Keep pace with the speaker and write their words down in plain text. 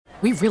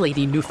We really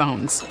need new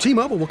phones.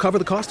 T-Mobile will cover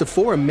the cost of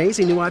 4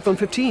 amazing new iPhone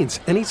 15s,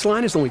 and each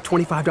line is only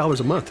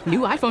 $25 a month. New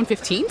iPhone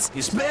 15s?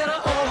 It's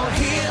better over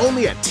here.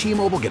 Only at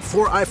T-Mobile, get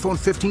 4 iPhone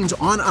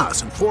 15s on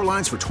us and 4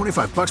 lines for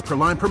 $25 per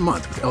line per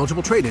month with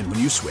eligible trade-in when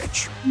you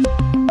switch.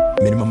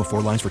 Minimum of 4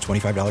 lines for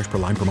 $25 per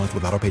line per month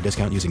with autopay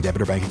discount using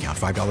debit or bank account.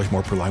 $5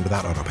 more per line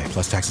without autopay,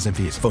 plus taxes and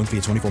fees. Phone fee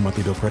at 24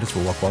 monthly bill credits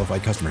for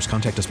well-qualified customers.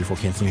 Contact us before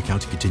canceling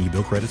account to continue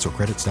bill credits or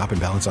credit stop and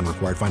balance on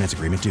required finance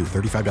agreement due.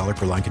 $35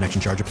 per line connection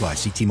charge applies.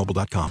 See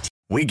T-Mobile.com.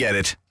 We get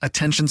it.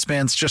 Attention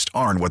spans just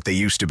aren't what they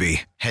used to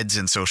be. Heads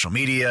in social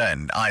media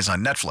and eyes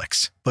on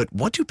Netflix. But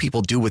what do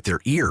people do with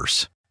their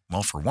ears?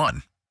 Well, for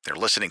one, they're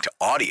listening to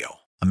audio.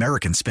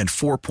 Americans spend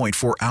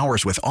 4.4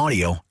 hours with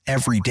audio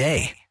every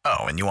day.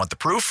 Oh, and you want the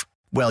proof?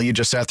 Well, you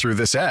just sat through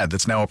this ad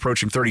that's now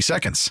approaching 30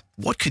 seconds.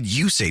 What could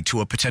you say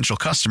to a potential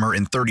customer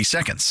in 30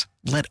 seconds?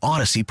 Let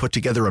Odyssey put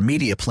together a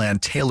media plan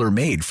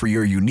tailor-made for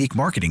your unique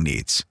marketing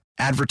needs.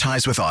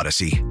 Advertise with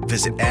Odyssey.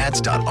 Visit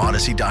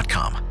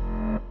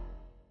ads.odyssey.com.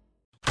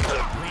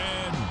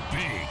 Brad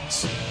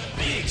Biggs.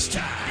 Biggs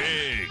time.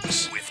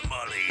 Biggs. With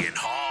Mully and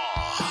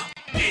Haw.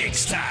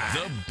 Biggs time.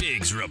 The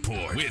Biggs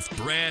Report with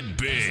Brad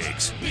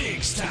Biggs.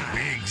 Biggs time.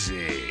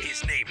 Biggsy.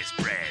 His name is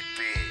Brad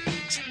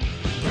Biggs.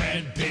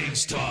 Brad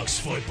Biggs talks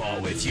football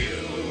with you.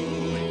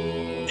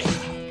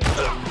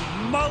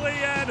 Mully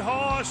and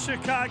Haw,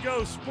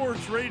 Chicago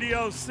Sports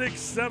Radio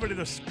 670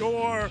 The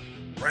Score.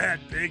 Brad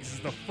Biggs is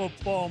the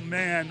football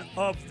man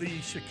of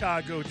the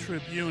Chicago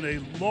Tribune, a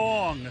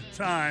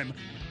long-time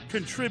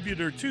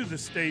contributor to the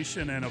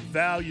station and a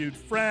valued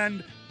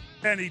friend.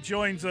 And he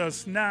joins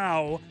us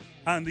now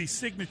on the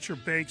Signature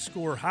Bank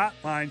Score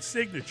Hotline.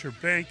 Signature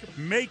Bank,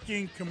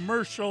 making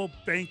commercial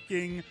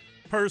banking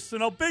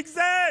personal.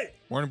 Biggsy!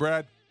 Morning,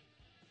 Brad.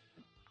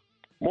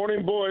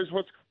 Morning, boys.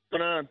 What's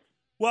going on?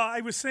 Well,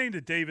 I was saying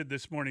to David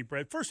this morning,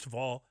 Brad, first of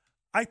all,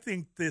 I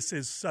think this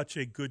is such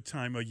a good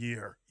time of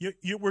year.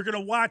 We're going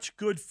to watch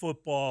good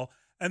football,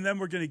 and then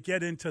we're going to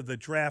get into the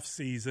draft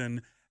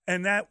season,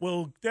 and that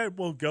will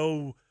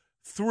go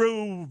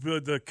through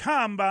the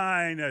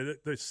combine,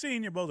 the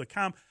Senior Bowl,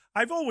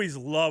 I've always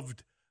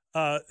loved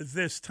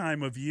this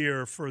time of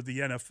year for the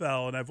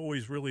NFL, and I've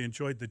always really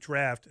enjoyed the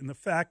draft. And the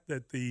fact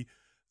that the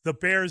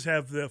Bears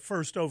have the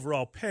first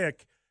overall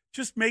pick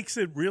just makes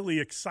it really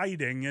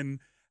exciting.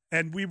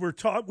 And we've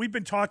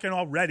been talking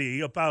already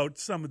about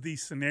some of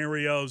these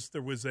scenarios.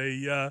 There was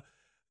a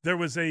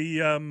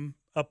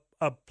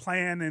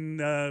plan in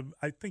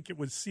I think it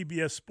was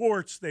CBS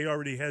Sports. They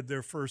already had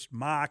their first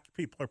mock.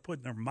 People are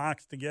putting their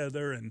mocks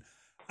together, and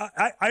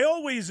I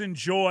always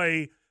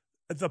enjoy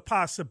the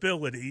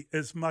possibility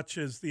as much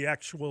as the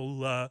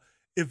actual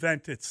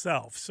event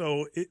itself.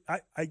 So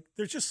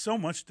there's just so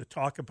much to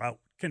talk about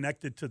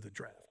connected to the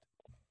draft.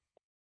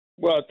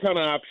 Well, a ton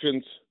of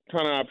options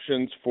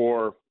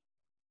for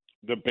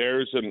the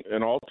Bears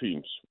and all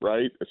teams,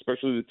 right?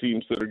 Especially the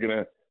teams that are going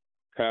to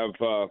have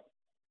a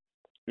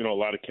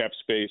lot of cap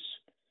space.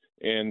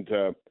 And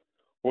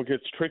what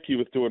gets tricky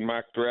with doing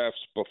mock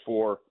drafts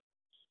before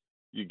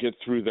you get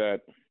through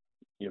that,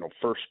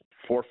 first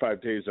 4 or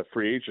 5 days of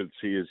free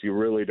agency is you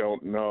really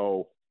don't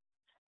know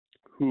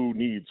who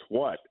needs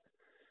what.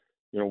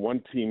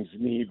 One team's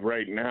need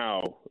right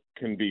now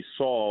can be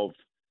solved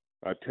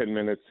 10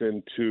 minutes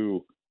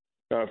into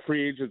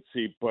free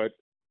agency, but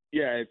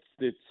yeah,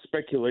 it's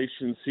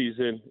speculation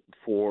season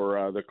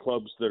for the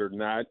clubs that are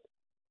not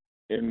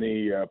in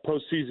the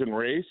postseason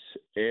race,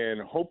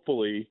 and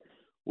hopefully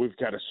we've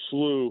got a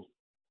slew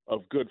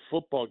of good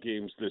football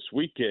games this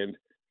weekend.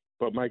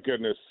 But my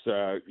goodness,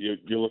 you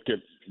look at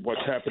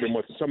what's happening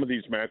with some of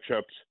these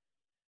matchups,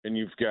 and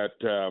you've got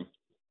the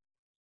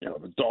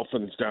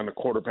Dolphins down to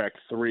quarterback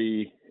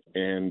 3,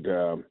 and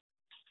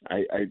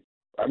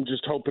I'm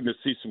just hoping to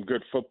see some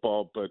good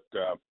football. But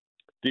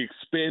the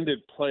expanded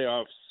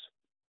playoffs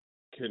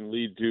can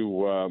lead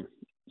to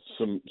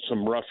some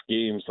rough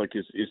games. Like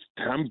is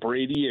Tom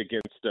Brady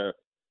against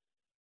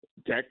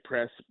Dak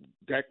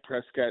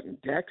Prescott,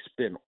 and Dak's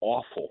been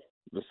awful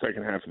the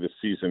second half of the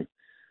season.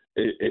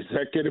 Is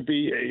that going to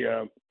be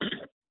a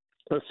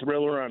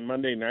thriller on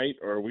Monday night,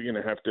 or are we going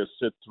to have to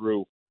sit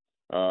through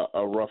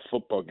a rough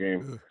football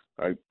game?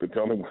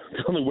 The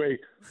only way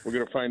we're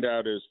going to find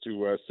out is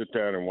to sit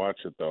down and watch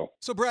it, though.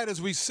 So, Brad,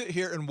 as we sit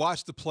here and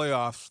watch the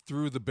playoffs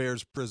through the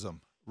Bears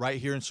prism, right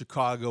here in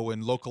Chicago,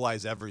 and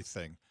localize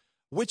everything,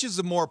 which is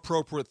the more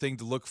appropriate thing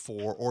to look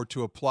for or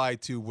to apply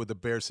to with the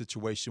Bears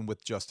situation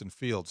with Justin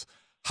Fields?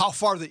 How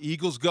far the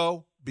Eagles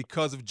go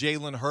because of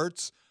Jalen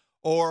Hurts,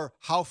 or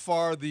how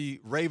far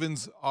the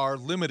Ravens are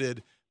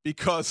limited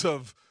because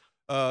of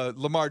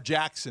Lamar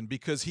Jackson,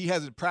 because he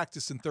hasn't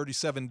practiced in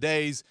 37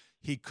 days.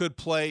 He could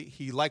play.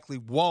 He likely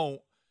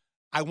won't.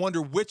 I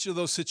wonder which of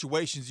those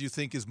situations you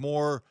think is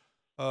more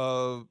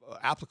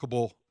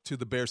applicable to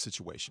the Bears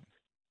situation.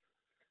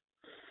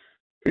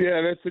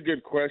 Yeah, that's a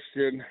good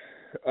question.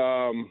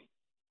 I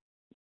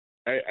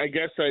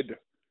guess if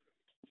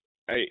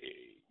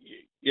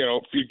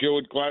you go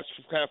with glass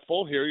half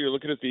full here, you're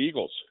looking at the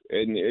Eagles,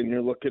 and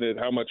you're looking at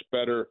how much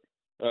better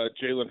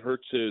Jalen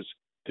Hurts is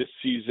this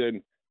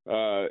season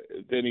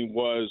than he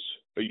was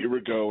a year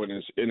ago in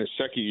his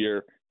second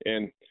year.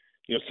 And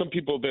some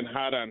people have been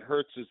hot on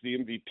Hurts as the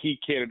MVP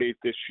candidate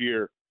this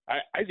year.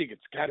 I think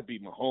it's got to be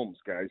Mahomes,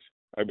 guys.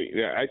 I mean,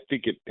 I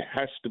think it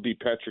has to be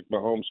Patrick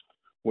Mahomes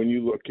when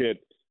you look at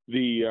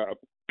the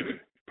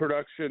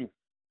production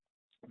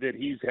that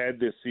he's had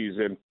this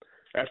season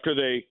after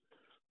they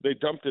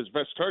dumped his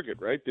best target,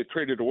 right? They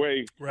traded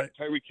away. Right.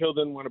 Tyreek Hill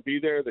didn't want to be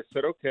there. They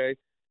said, okay,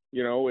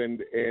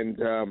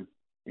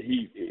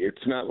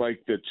 it's not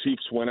like the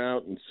Chiefs went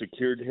out and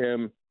secured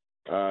him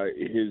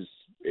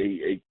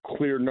a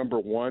clear number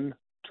one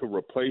to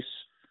replace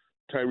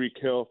Tyreek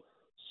Hill.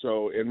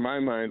 So in my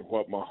mind,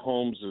 what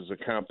Mahomes has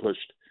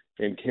accomplished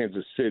in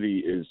Kansas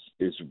City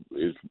is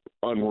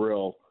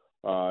unreal.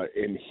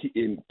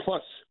 And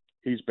plus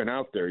he's been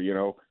out there.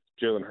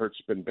 Jalen Hurts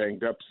has been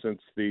banged up since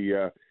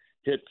the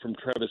hit from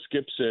Travis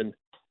Gibson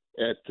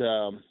at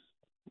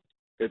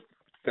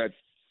that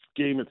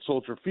game at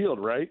Soldier Field,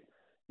 right?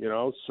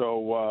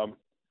 So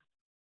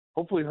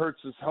hopefully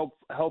Hurts is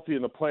healthy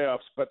in the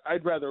playoffs. But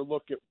I'd rather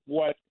look at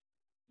what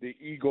the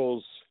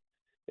Eagles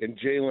and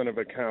Jalen have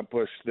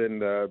accomplished than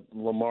the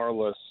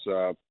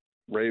Lamar-less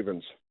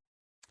Ravens.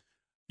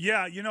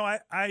 Yeah,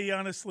 I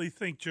honestly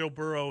think Joe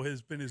Burrow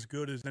has been as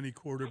good as any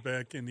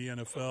quarterback in the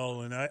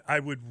NFL, and I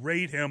would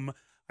rate him.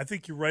 I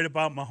think you're right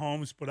about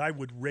Mahomes, but I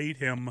would rate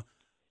him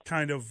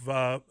kind of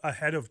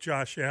ahead of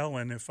Josh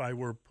Allen if I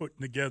were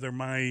putting together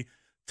my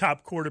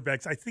top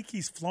quarterbacks. I think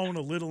he's flown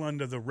a little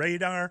under the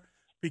radar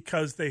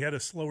because they had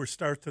a slower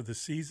start to the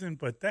season,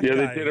 but that guy,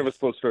 they did have a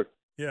slow start.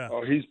 Yeah.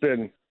 Oh,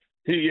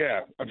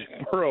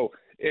 Burrow,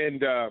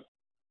 and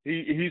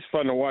he's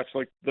fun to watch.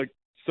 Like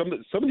some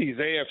of these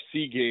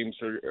AFC games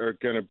are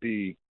going to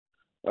be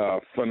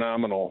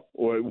phenomenal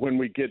when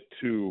we get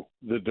to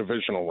the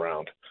divisional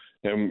round,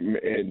 and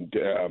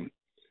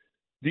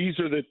these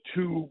are the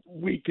two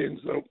weekends.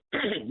 Though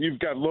you've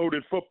got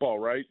loaded football,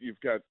 right? You've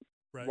got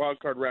wild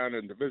card round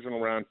and divisional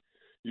round.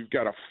 You've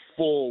got a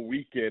full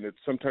weekend. It's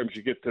sometimes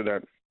you get to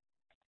that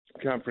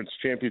conference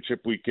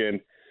championship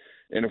weekend,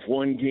 and if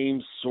one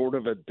game's sort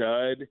of a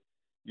dud,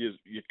 you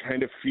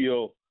kind of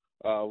feel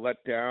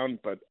let down.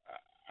 But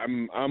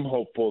I'm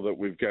hopeful that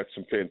we've got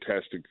some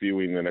fantastic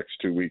viewing the next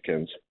two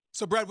weekends.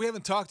 So, Brad, we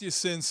haven't talked to you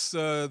since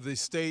the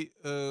State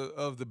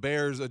of the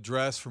Bears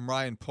address from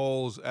Ryan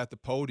Poles at the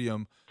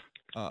podium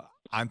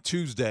on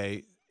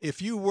Tuesday.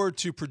 If you were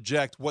to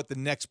project what the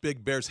next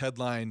big Bears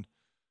headline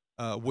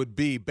would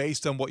be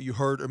based on what you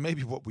heard or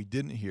maybe what we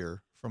didn't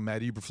hear from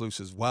Matt Eberflus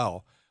as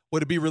well,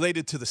 would it be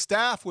related to the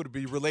staff? Would it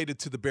be related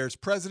to the Bears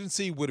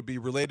presidency? Would it be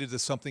related to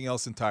something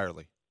else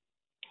entirely?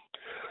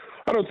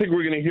 I don't think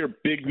we're going to hear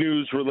big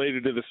news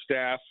related to the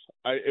staff.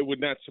 It would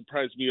not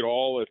surprise me at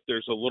all if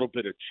there's a little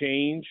bit of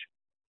change.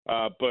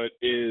 But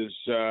is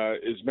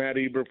Matt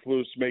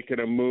Eberflus making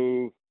a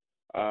move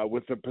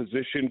with a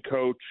position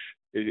coach?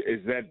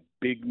 Is that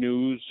big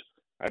news?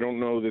 I don't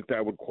know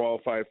that would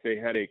qualify. If they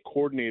had a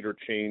coordinator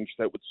change,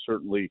 that would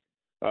certainly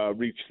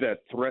reach that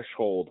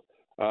threshold.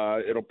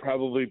 It'll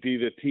probably be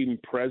the team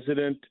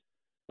president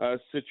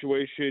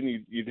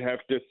situation. You'd have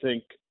to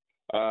think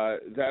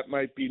that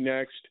might be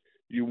next.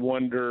 You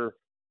wonder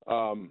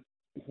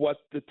what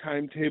the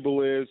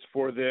timetable is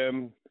for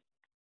them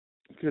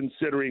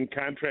considering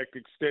contract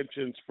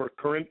extensions for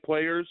current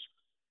players.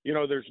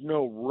 There's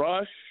no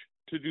rush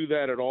to do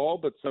that at all,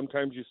 but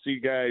sometimes you see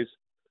guys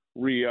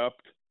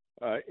re-upped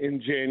in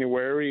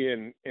January,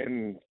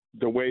 and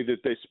the way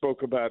that they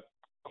spoke about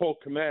Cole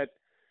Kmet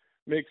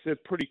makes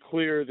it pretty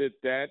clear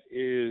that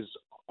is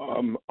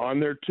on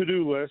their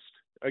to-do list.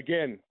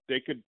 Again,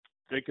 they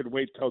could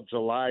wait till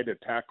July to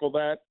tackle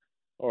that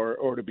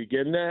or to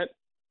begin that,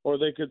 or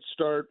they could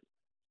start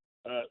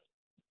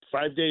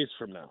 5 days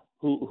from now.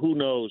 Who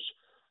knows?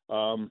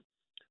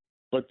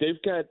 But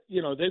they've got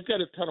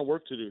a ton of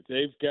work to do.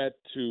 They've got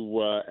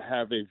to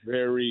have a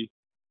very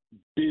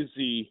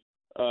busy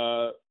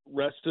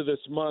rest of this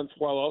month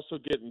while also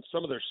getting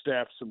some of their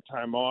staff some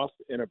time off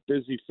in a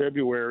busy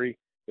February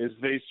as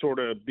they sort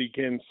of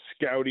begin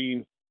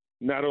scouting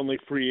not only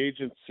free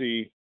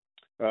agency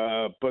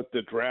but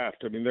the draft.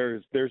 I mean,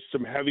 there's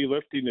some heavy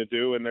lifting to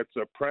do, and that's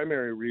a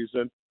primary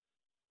reason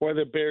why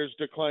the Bears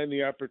declined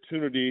the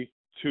opportunity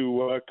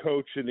to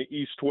coach in the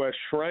East-West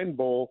Shrine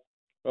Bowl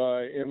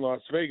in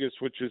Las Vegas,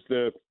 which is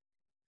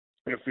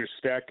if you're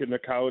stacking the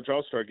college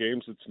all-star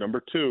games, it's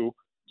number 2.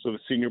 So the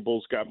Senior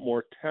Bowl's got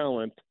more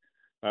talent,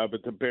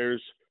 but the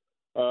Bears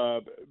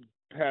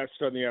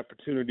passed on the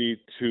opportunity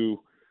to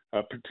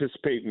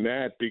participate in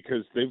that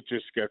because they've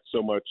just got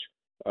so much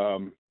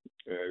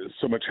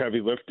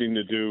heavy lifting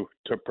to do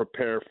to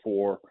prepare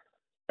for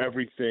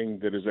everything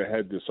that is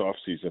ahead this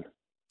offseason.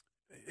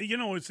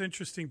 It's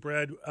interesting,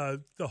 Brad,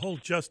 the whole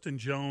Justin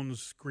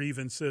Jones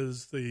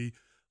grievances, the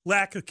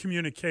lack of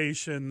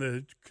communication,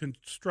 the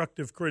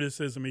constructive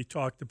criticism he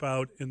talked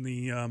about in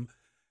the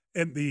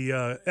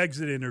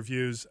exit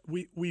interviews.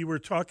 We were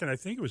talking, I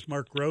think it was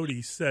Mark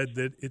Grody said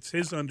that it's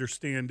his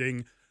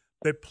understanding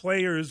that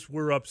players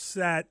were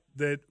upset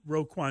that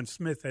Roquan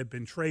Smith had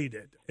been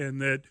traded,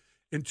 and that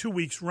in 2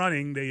 weeks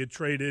running they had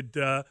traded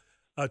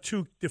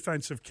two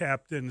defensive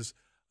captains,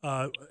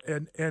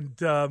 and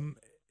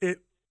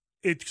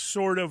it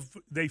sort of,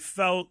 they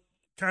felt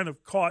kind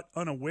of caught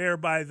unaware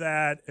by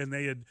that, and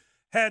they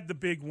had the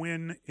big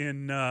win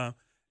in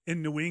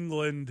New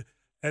England,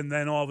 and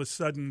then all of a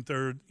sudden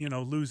they're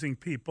losing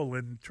people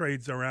and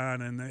trades are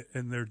on,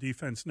 and their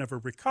defense never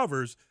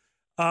recovers.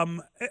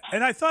 And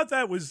I thought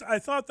that was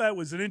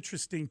an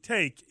interesting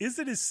take. Is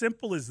it as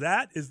simple as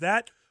that? Is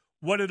that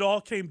what it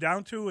all came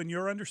down to in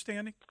your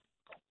understanding?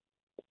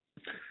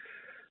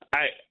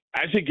 I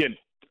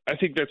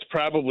think that's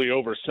probably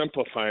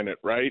oversimplifying it,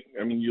 right?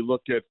 I mean, you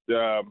look at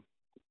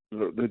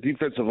the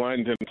defensive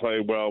line didn't play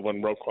well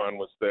when Roquan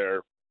was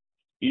there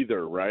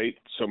either, right?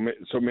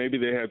 So maybe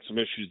they had some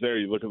issues there.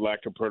 You look at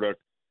lack of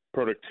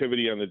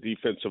productivity on the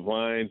defensive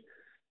line.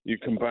 You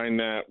combine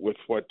that with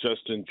what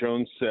Justin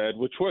Jones said,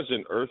 which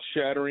wasn't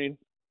earth-shattering.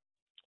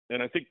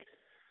 And I think,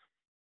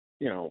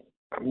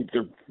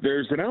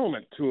 there's an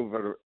element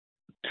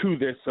to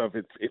this of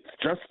it's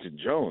Justin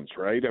Jones,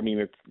 right? I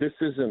mean, this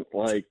isn't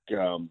like,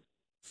 I'm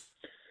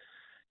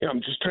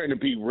just trying to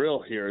be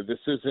real here. This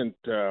isn't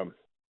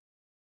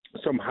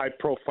some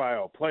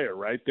high-profile player,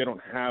 right? They don't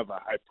have a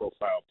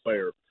high-profile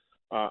player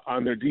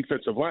on their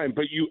defensive line.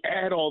 But you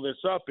add all this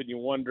up and you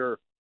wonder,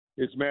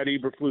 is Matt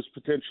Eberflus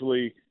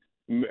potentially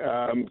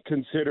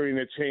considering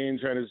a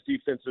change on his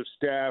defensive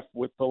staff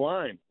with the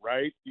line,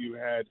 right? You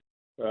had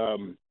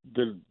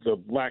the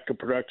lack of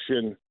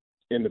production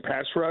in the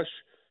pass rush.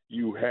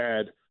 You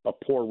had a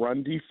poor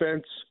run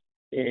defense.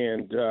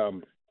 And,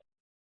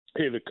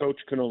 the coach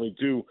can only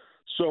do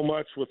so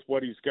much with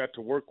what he's got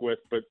to work with.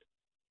 But,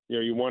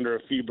 you wonder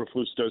if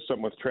Eberflus does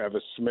something with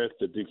Travis Smith,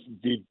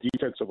 the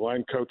defensive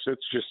line coach. That's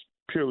just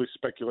purely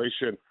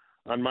speculation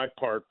on my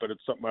part, but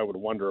it's something I would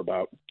wonder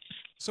about.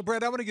 So,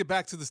 Brad, I want to get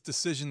back to this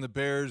decision the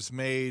Bears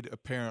made,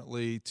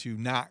 apparently, to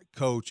not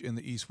coach in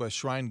the East-West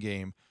Shrine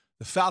game.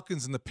 The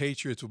Falcons and the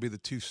Patriots will be the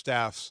two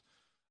staffs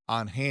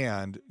on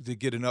hand to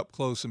get an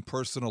up-close and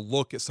personal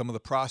look at some of the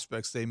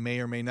prospects they may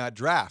or may not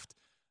draft.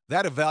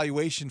 That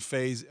evaluation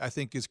phase, I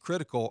think, is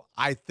critical.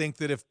 I think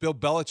that if Bill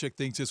Belichick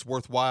thinks it's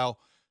worthwhile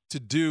to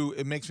do,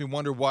 it makes me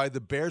wonder why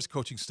the Bears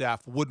coaching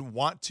staff wouldn't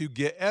want to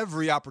get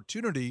every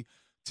opportunity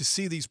to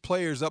see these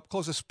players up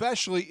close,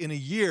 especially in a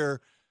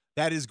year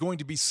that is going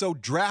to be so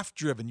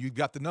draft-driven. You've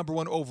got the number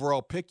one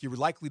overall pick. You're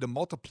likely to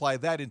multiply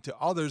that into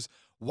others.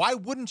 Why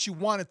wouldn't you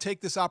want to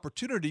take this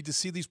opportunity to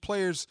see these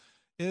players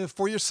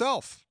for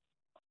yourself?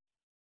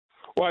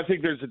 Well, I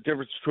think there's a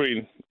difference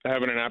between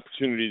having an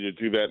opportunity to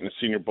do that in the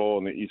Senior Bowl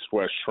and the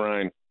East-West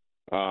Shrine.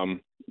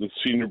 The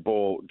Senior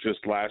Bowl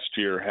just last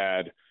year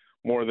had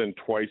more than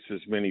twice as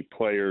many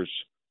players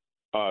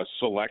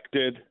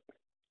selected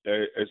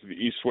as the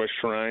East-West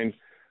Shrine.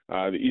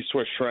 The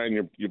East-West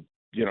Shrine,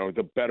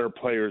 the better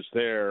players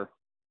there,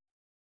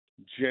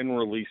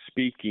 generally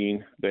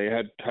speaking, they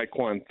had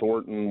Tyquan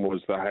Thornton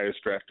was the highest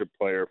drafted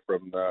player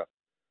from the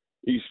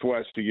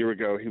East-West a year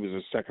ago. He was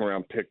a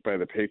second-round pick by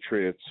the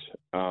Patriots,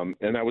 and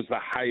that was the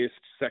highest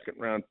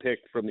second-round pick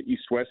from the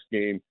East-West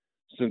game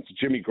since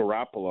Jimmy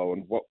Garoppolo.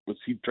 And what was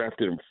he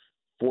drafted in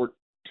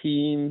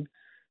 14?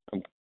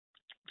 I'm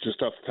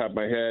just off the top of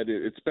my head.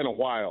 It's been a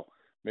while.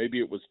 Maybe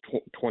it was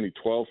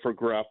 2012 for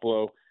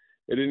Garoppolo.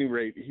 At any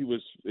rate,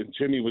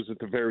 Jimmy was at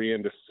the very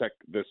end of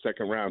the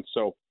second round.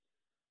 So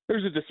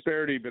there's a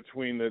disparity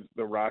between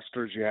the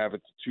rosters you have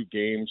at the two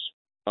games.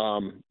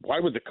 Why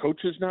would the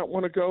coaches not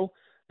want to go?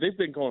 They've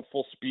been going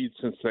full speed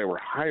since they were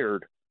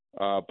hired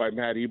by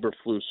Matt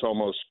Eberflus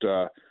almost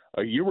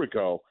a year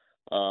ago.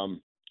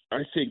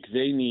 I think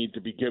they need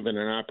to be given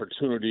an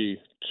opportunity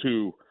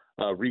to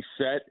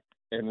reset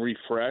and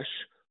refresh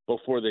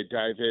before they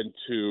dive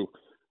into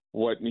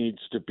what needs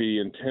to be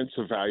intense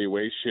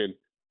evaluation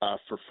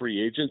for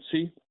free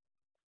agency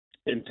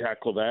and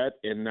tackle that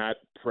and not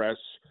press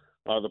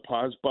the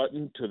pause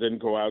button to then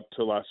go out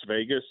to Las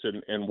Vegas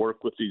and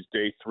work with these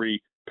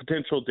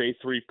potential day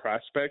three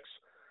prospects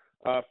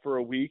for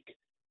a week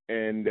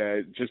and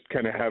just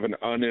kind of have an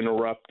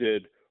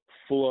uninterrupted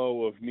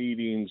flow of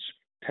meetings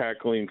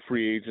tackling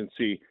free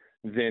agency,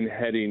 then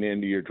heading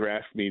into your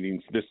draft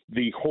meetings.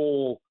 The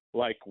whole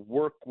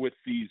work with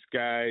these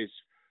guys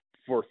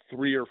for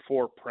 3 or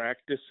 4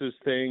 practices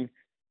thing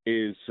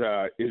is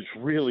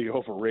really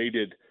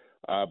overrated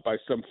by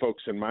some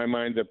folks in my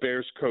mind. The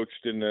Bears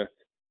coached in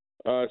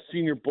the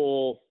Senior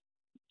Bowl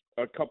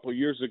a couple of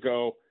years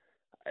ago.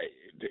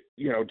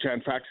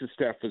 John Fox's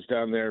staff was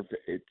down there.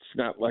 It's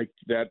not like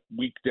that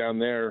week down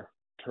there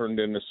turned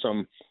into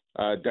some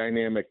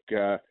dynamic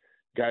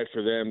guy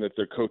for them that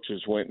their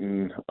coaches went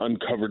and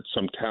uncovered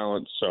some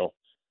talent. So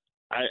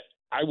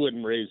I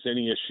wouldn't raise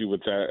any issue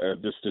with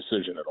this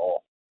decision at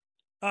all.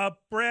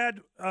 Brad,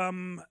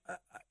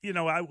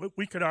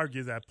 we could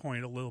argue that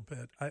point a little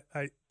bit.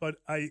 But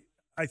I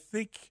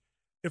think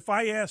if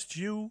I asked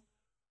you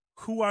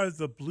who are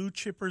the blue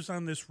chippers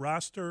on this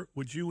roster,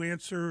 would you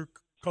answer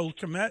Cole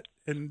Kmet?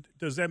 And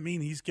does that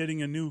mean he's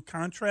getting a new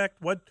contract?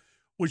 What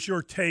was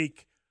your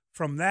take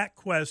from that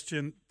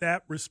question,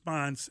 that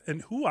response,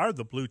 and who are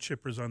the blue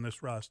chippers on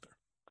this roster?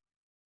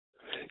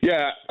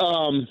 Yeah,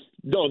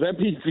 No, that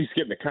means he's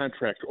getting a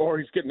contract, or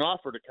he's getting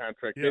offered a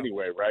contract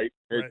anyway, right?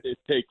 It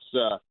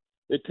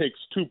takes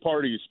two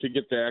parties to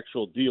get the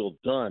actual deal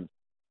done.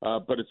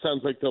 But it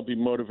sounds like they'll be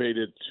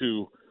motivated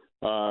to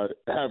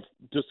have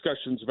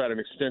discussions about an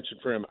extension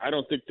for him. I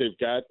don't think they've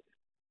got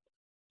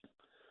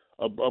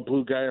a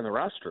blue guy on the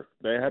roster.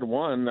 They had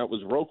one, that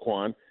was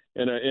Roquan,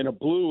 and a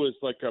blue is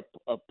like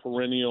a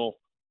perennial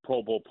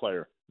Pro Bowl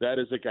player. That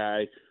is a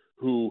guy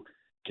who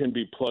can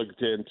be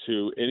plugged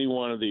into any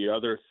one of the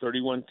other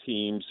 31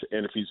 teams,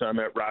 and if he's on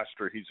that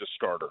roster, he's a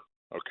starter,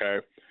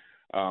 okay?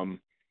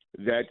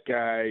 That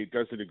guy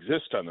doesn't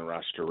exist on the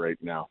roster right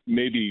now.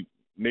 Maybe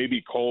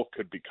Cole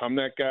could become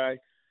that guy.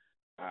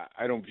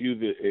 I don't view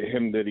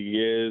him that he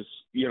is,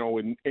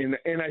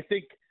 and I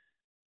think,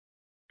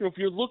 if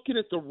you're looking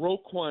at the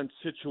Roquan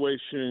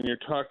situation and you're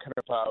talking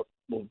about,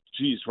 well,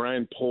 geez,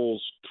 Ryan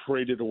Poles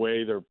traded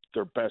away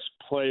their best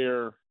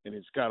player and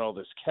he's got all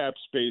this cap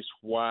space.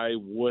 Why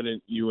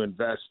wouldn't you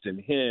invest in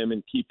him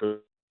and keep him in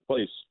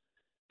place?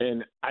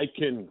 And I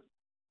could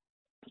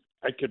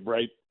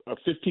write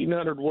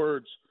 1,500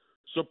 words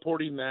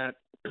supporting that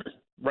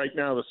right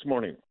now this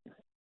morning.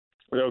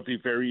 That would be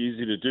very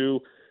easy to do.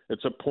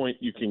 It's a point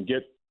you can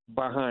get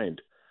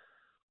behind.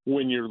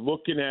 When you're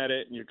looking at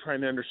it and you're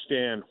trying to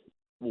understand,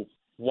 well,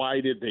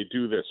 why did they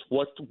do this?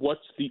 What's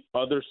the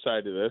other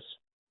side of this?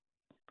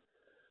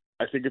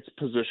 I think it's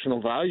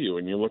positional value.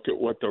 And you look at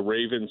what the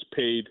Ravens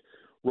paid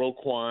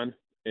Roquan,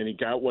 and he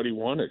got what he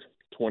wanted,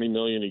 $20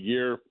 million a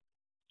year,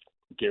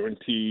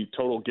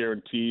 total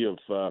guarantee of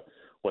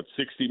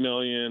 $60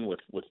 million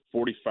with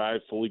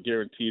 45 fully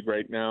guaranteed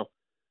right now.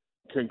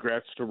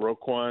 Congrats to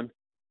Roquan.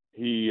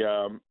 He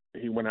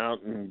went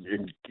out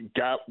and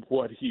got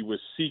what he was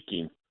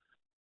seeking.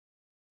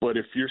 But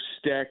if you're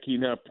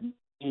stacking up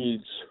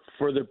needs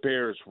for the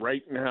Bears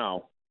right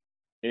now,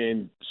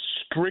 and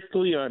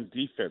strictly on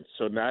defense,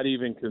 so not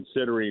even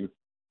considering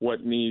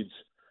what needs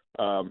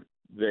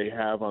they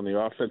have on the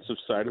offensive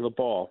side of the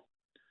ball,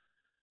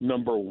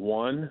 number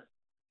one,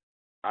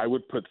 I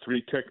would put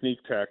 3 technique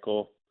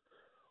tackle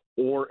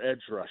or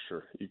edge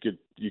rusher. You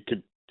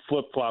could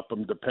flip-flop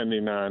them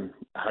depending on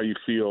how you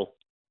feel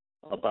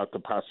about the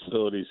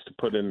possibilities to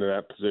put into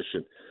that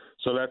position.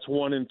 So that's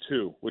 1 and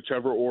 2,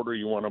 whichever order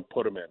you want to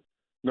put them in.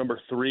 Number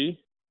 3,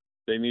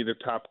 they need a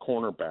top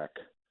cornerback.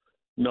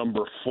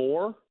 Number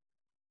 4,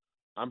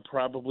 I'm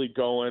probably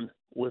going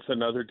with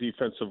another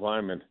defensive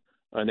lineman,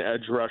 an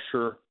edge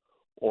rusher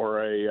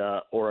or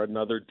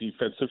another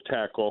defensive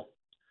tackle.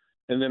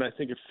 And then I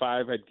think at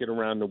 5, I'd get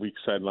around the weak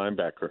side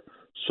linebacker.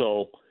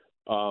 So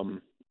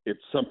it's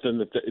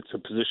something it's a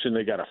position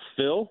they got to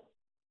fill.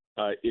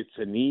 It's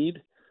a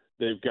need.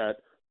 They've got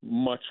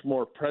much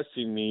more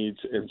pressing needs.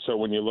 And so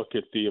when you look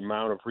at the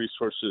amount of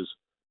resources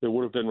that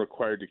would have been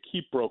required to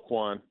keep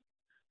Roquan,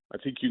 I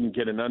think you can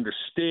get an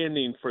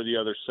understanding for the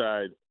other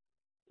side,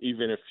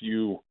 even if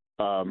you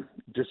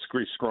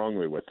disagree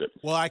strongly with it.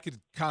 Well, I could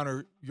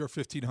counter your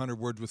 1,500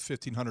 words with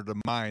 1,500 of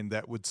mine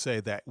that would say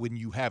that when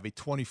you have a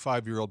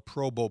 25-year-old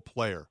Pro Bowl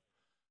player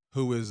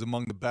who is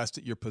among the best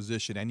at your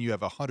position and you have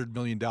 $100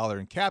 million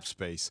in cap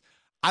space,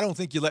 I don't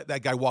think you let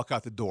that guy walk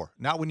out the door.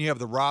 Not when you have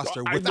the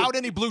roster without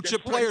any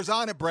blue-chip players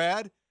on it,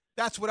 Brad.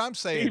 That's what I'm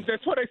saying. Steve,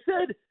 that's what I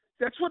said.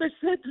 That's what I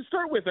said to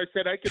start with. I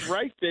said I could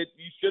write that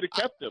you should have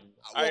kept him.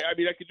 I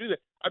mean, I could do that.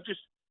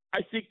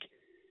 I think,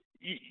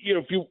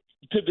 if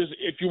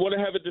you want to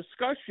have a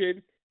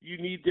discussion, you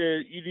need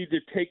to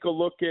take a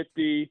look at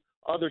the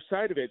other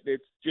side of it.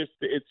 It's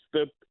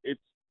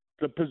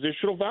the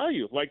positional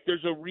value. Like,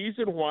 there's a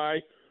reason why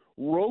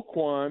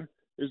Roquan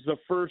is the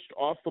first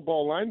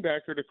off-the-ball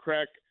linebacker to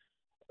crack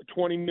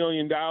 $20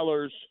 million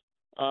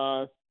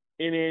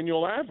in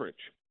annual average.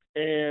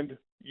 And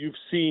you've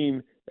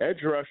seen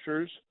edge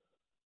rushers,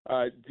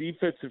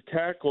 defensive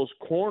tackles,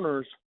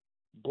 corners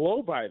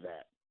blow by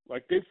that.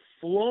 Like, they've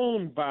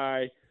flown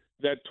by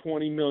that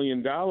 $20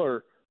 million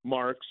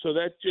mark. So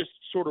that just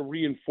sort of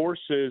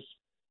reinforces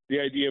the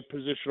idea of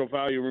positional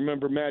value.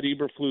 Remember, Matt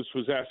Eberflus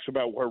was asked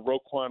about where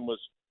Roquan was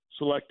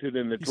selected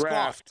in the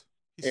draft.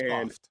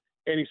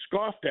 He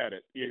scoffed at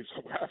it. He's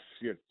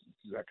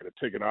not going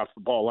to take an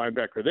off-the-ball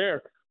linebacker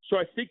there. So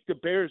I think the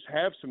Bears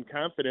have some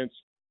confidence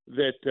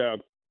that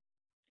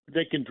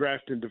they can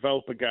draft and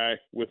develop a guy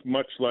with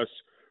much less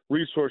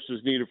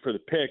resources needed for the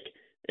pick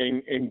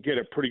and get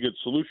a pretty good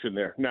solution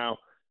there. Now,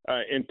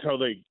 until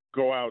they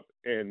go out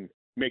and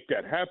make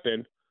that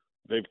happen,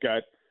 they've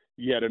got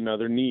yet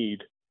another need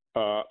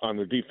on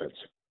the defense.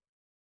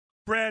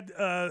 Brad,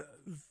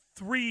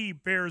 3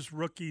 Bears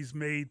rookies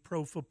made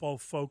Pro Football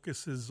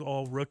Focus's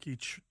all-rookie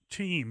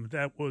team.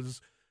 That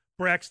was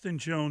Braxton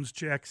Jones,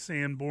 Jack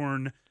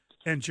Sanborn,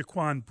 and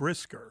Jaquan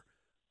Brisker.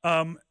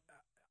 Are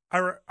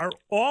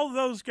all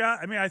those guys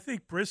 – I mean, I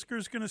think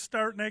Brisker's going to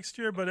start next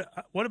year,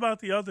 but what about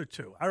the other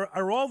 2?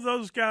 Are all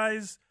those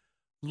guys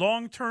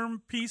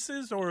long-term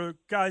pieces or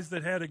guys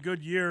that had a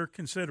good year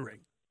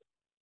considering?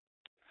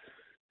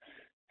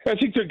 I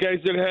think they're guys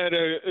that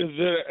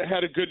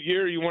had a good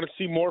year you want to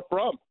see more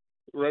from.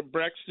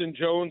 Braxton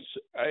Jones,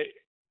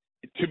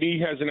 to me,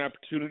 has an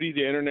opportunity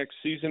to enter next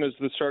season as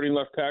the starting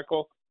left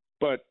tackle.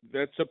 but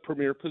that's a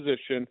premier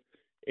position,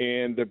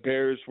 and the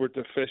Bears were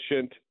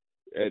deficient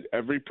at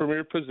every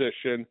premier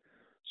position,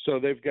 so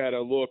they've got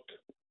to look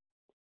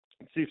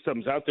and see if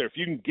something's out there. If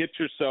you can get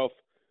yourself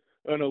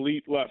an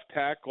elite left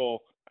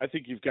tackle, I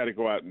think you've got to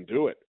go out and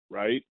do it,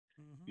 right?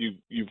 Mm-hmm.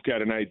 You've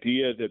got an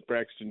idea that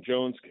Braxton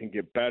Jones can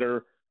get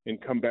better and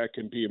come back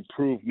and be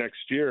improved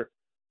next year,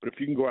 but if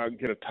you can go out and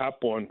get a top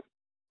one,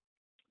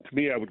 to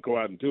me, I would go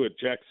out and do it.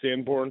 Jack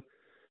Sanborn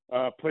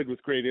played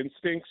with great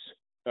instincts.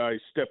 He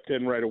stepped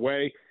in right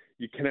away.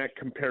 You cannot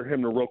compare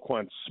him to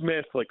Roquan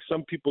Smith like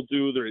some people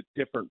do. They're at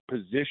different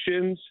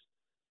positions.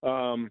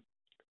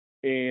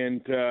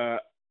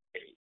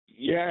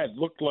 It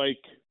looked like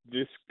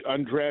this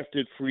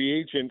undrafted free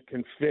agent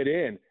can fit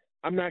in.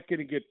 I'm not going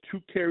to get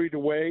too carried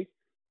away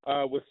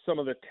with some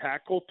of the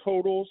tackle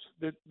totals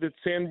that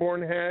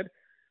Sanborn had.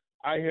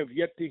 I have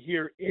yet to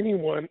hear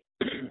anyone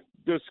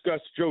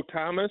discuss Joe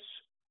Thomas,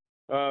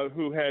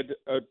 who had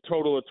a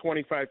total of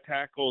 25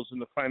 tackles in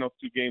the final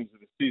 2 games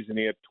of the season.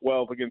 He had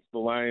 12 against the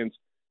Lions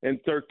and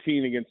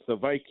 13 against the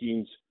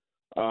Vikings.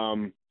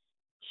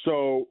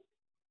 So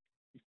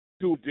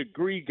to a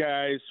degree,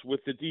 guys,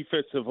 with the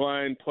defensive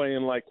line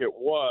playing like it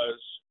was,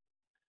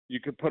 you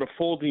could put a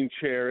folding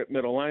chair at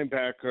middle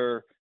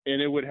linebacker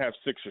and it would have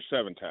 6 or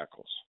 7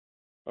 tackles.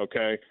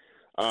 Okay?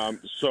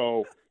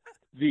 So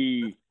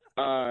the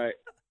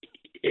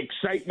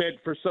excitement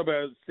for some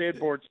of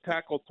Sanborn's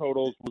tackle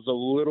totals was a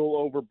little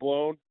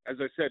overblown. As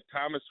I said,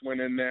 Thomas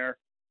went in there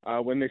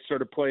when they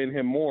started playing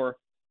him more.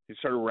 He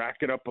started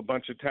racking up a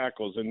bunch of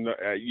tackles, and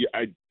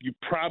you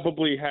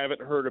probably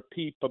haven't heard a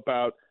peep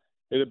about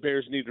the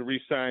Bears need to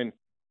re-sign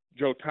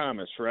Joe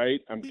Thomas,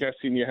 right? I'm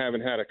guessing you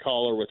haven't had a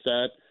caller with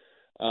that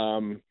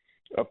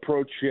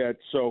approach yet.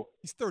 So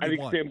he's 31. I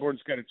think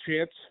Sanborn's got a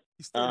chance.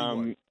 He's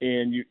 31.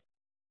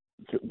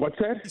 What's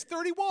that? He's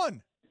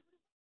 31.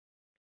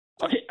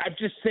 Okay, I'm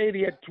just saying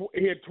he had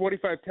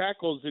 25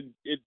 tackles in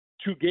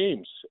 2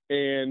 games,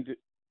 and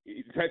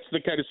that's the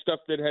kind of stuff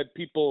that had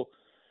people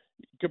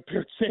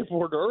compared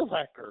Sanborn to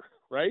Urlacher,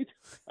 right?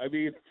 I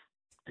mean,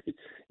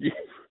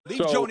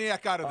 leave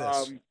Joniak out of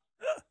this.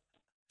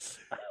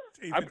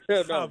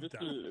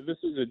 This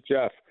is a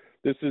Jeff.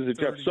 This is a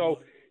Jeff.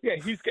 So yeah,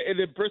 and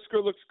then Brisker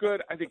looks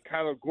good. I think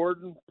Kyler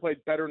Gordon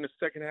played better in the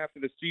second half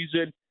of the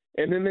season,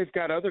 and then they've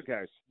got other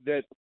guys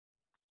that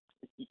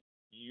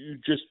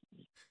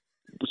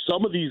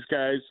some of these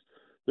guys,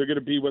 they're going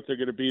to be what they're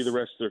going to be the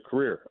rest of their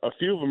career. A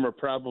few of them are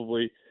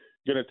probably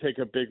going to take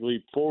a big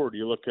leap forward.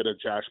 You look at a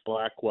Josh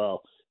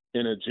Blackwell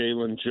and a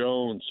Jalen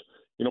Jones.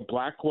 You know,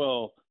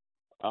 Blackwell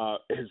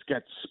has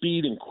got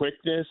speed and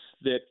quickness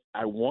that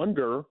I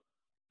wonder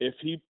if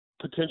he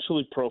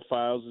potentially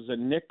profiles as a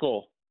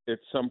nickel at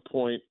some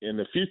point in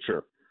the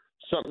future.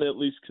 Something to at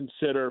least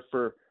consider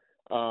for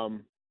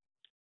some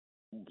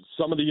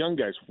of the young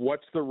guys.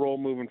 What's the role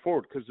moving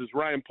forward? Because as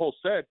Ryan Poles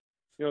said,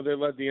 you know, they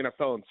led the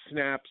NFL in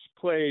snaps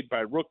played by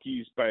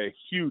rookies by a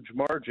huge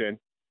margin,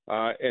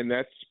 and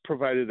that's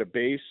provided a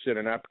base and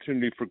an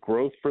opportunity for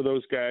growth for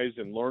those guys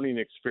and learning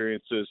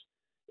experiences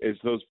as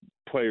those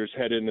players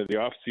head into the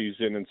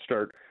offseason and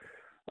start,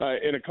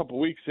 in a couple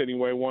of weeks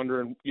anyway,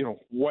 wondering, you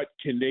know, what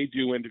can they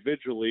do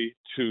individually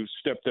to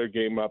step their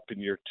game up in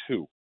year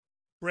 2.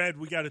 Brad,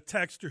 we got a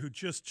texter who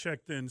just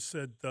checked in and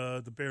said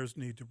the Bears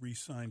need to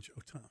re-sign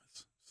Joe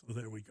Thomas. So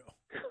there we go.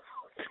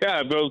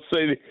 Yeah, I'll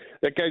say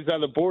that guy's on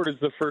the board as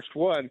the first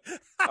one.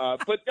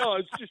 But no,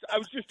 I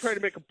was just trying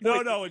to make a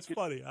point. No, it's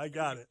funny. I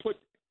got it.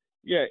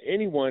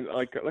 Anyone,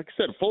 like I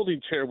said, a folding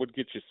chair would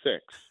get you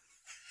 6,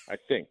 I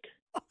think.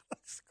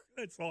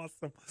 That's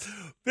awesome.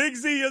 Big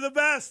Z, you're the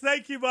best.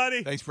 Thank you,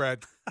 buddy. Thanks,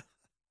 Brad.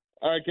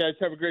 All right, guys,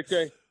 have a great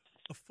day.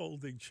 A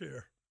folding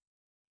chair.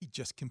 He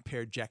just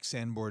compared Jack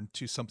Sanborn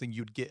to something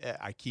you'd get at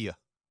IKEA.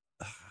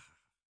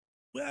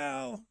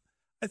 Well,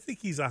 I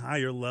think he's a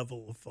higher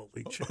level of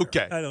folding chair.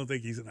 Okay. I don't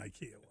think he's an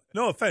IKEA one.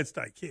 No offense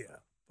to IKEA,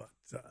 but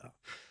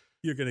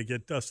you're going to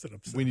get dusted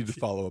upset. We need to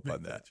follow up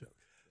on that.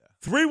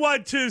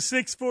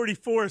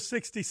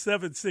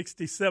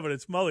 312-644-6767.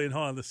 It's Mully and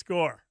Haw on The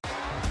Score.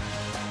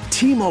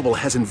 T-Mobile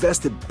has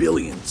invested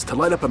billions to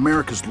light up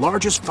America's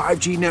largest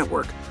 5G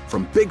network,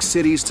 from big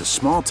cities to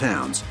small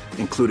towns,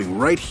 including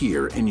right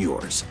here in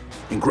yours.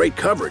 And great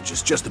coverage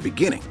is just the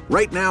beginning.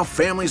 Right now,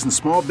 families and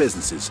small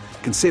businesses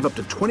can save up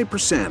to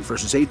 20%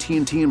 versus AT&T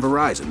and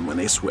Verizon when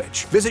they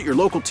switch. Visit your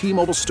local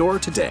T-Mobile store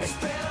today.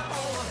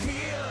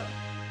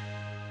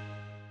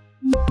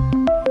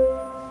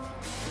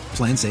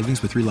 Plan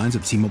savings with 3 lines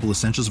of T-Mobile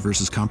Essentials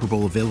versus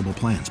comparable available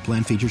plans.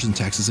 Plan features and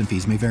taxes and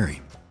fees may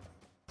vary.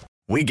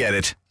 We get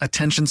it.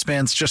 Attention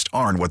spans just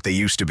aren't what they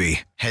used to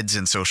be. Heads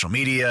in social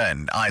media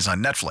and eyes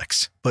on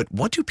Netflix. But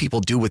what do people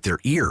do with their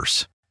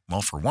ears?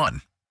 Well, for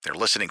one, they're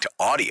listening to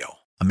audio.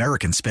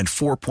 Americans spend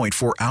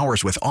 4.4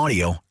 hours with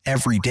audio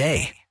every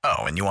day. Oh,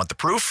 and you want the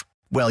proof?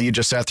 Well, you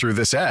just sat through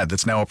this ad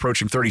that's now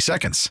approaching 30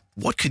 seconds.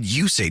 What could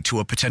you say to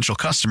a potential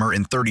customer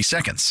in 30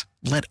 seconds?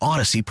 Let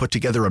Odyssey put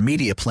together a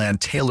media plan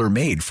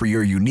tailor-made for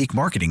your unique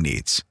marketing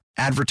needs.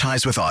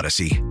 Advertise with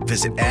Odyssey.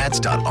 Visit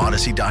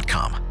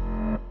ads.odyssey.com.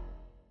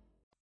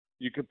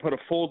 you could put a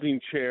folding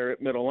chair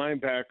at middle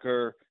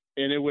linebacker,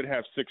 and it would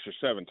have 6 or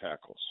 7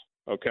 tackles,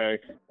 okay?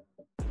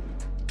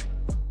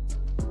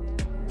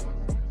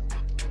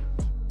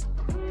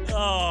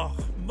 Oh,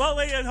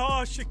 Mully and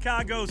Haw,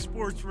 Chicago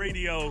Sports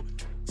Radio,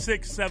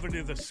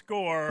 670 The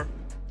Score.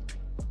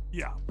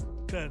 Yeah,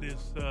 that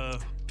is...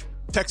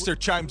 Texter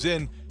chimes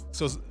in,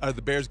 so are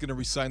the Bears going to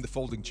re-sign the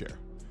folding chair?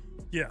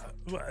 Yeah,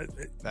 well,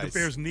 Nice. The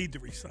Bears need to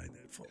re-sign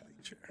that folding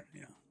chair,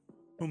 yeah,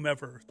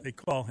 whomever they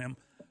call him.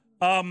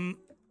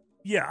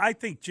 Yeah, I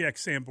think Jack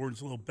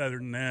Sanborn's a little better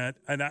than that,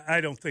 and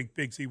I don't think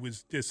Bigsy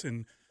was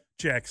dissing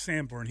Jack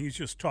Sanborn. He's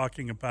just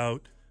talking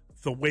about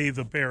the way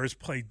the Bears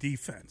play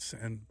defense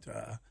and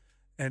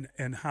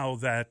how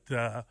that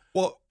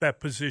that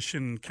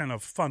position kind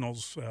of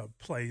funnels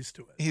plays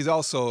to it. He's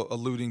also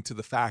alluding to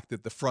the fact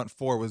that the front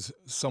four was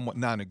somewhat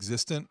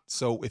non-existent.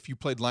 So if you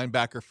played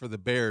linebacker for the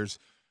Bears,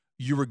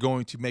 you were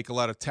going to make a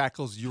lot of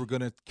tackles. You were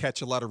going to catch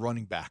a lot of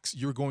running backs.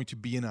 You were going to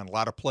be in on a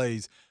lot of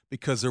plays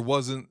because there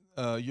wasn't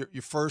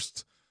your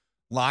first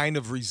line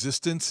of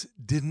resistance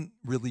didn't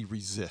really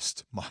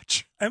resist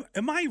much.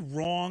 Am I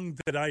wrong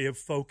that I have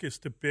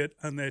focused a bit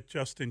on that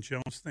Justin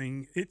Jones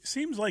thing? It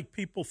seems like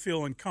people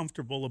feel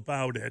uncomfortable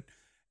about it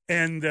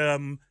and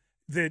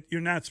that you're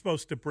not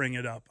supposed to bring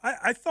it up.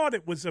 I thought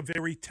it was a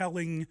very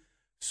telling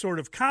sort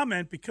of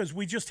comment because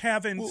we just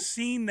haven't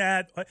seen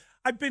that.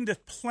 I've been to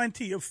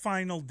plenty of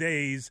final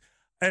days,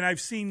 and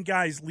I've seen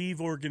guys leave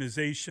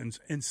organizations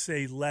and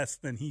say less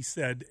than he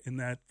said in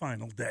that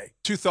final day.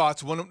 Two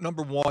thoughts.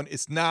 Number one,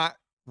 it's not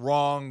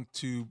wrong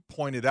to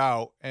point it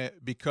out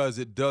because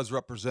it does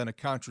represent a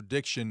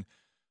contradiction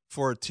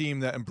for a team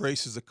that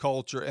embraces a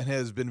culture and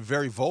has been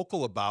very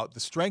vocal about the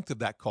strength of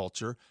that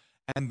culture.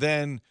 And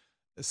then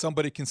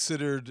somebody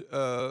considered,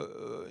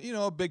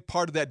 a big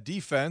part of that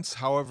defense,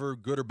 however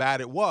good or bad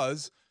it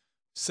was,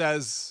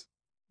 says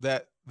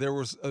that there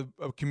was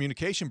a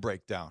communication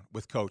breakdown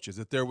with coaches,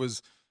 that there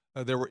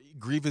were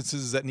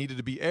grievances that needed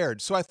to be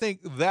aired. So I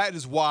think that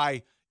is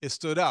why it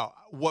stood out.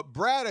 What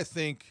Brad, I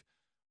think,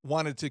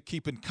 wanted to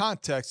keep in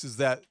context is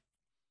that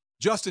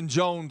Justin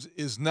Jones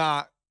is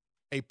not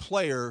a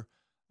player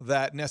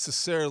that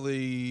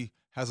necessarily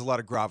has a lot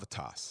of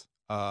gravitas.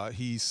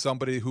 He's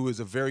somebody who is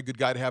a very good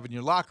guy to have in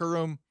your locker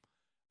room,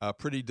 a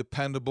pretty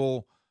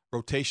dependable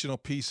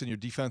rotational piece in your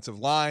defensive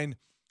line,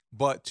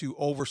 but to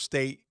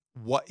overstate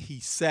what he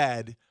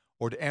said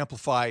or to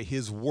amplify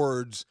his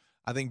words,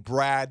 I think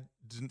Brad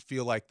didn't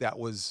feel like that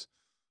was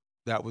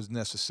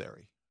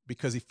necessary.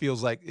 Because he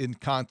feels like, in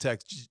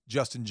context,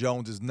 Justin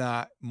Jones is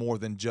not more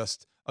than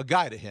just a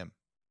guy to him.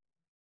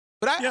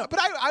 But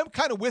I'm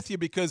kind of with you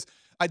because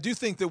I do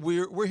think that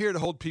we're here to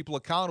hold people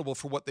accountable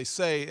for what they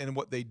say and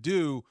what they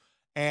do.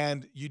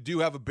 And you do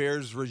have a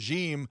Bears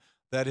regime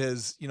that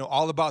is,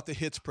 all about the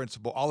hits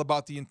principle, all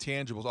about the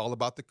intangibles, all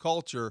about the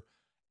culture.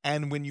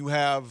 And when you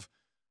have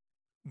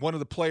one of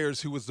the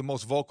players who was the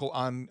most vocal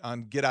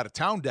on Get Out of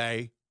Town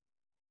Day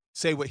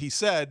say what he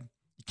said,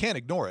 you can't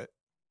ignore it.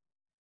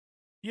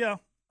 Yeah.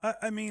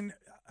 I mean,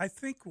 I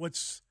think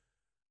what's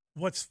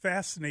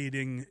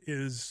fascinating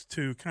is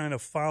to kind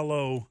of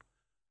follow,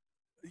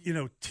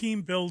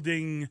 team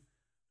building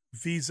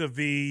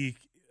vis-a-vis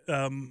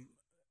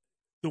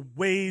the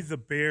way the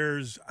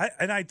Bears.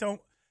 I don't,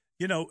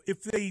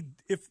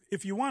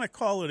 if you want to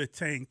call it a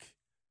tank,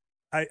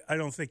 I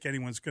don't think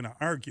anyone's going to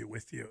argue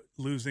with you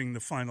losing the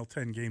final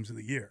 10 games of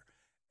the year,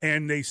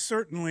 and they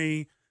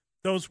certainly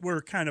those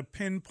were kind of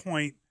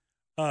pinpoint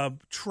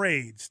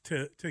trades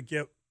to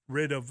get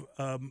rid of,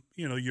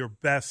 your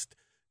best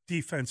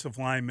defensive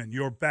lineman,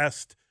 your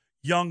best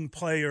young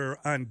player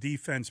on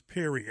defense,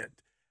 period.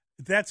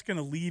 That's going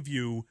to leave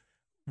you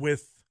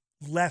with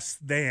less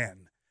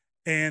than.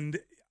 And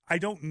I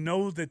don't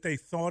know that they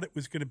thought it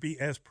was going to be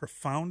as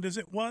profound as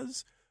it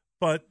was,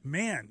 but,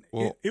 man,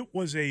 it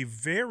was a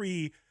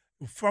very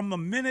 – from the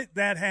minute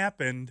that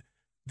happened,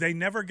 they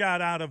never got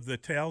out of the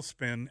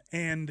tailspin.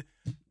 And,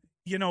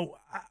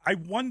 I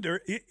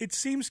wonder – it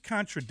seems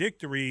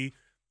contradictory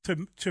 –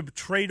 to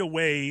trade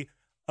away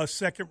a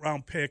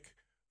second-round pick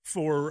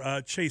for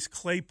Chase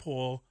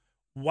Claypool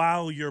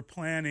while you're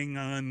planning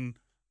on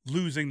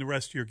losing the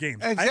rest of your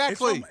games.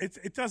 Exactly.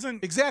 It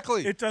doesn't.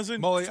 Exactly. It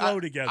doesn't Mully, flow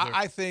together.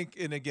 I think,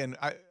 and again,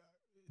 it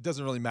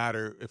doesn't really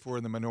matter if we're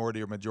in the minority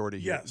or majority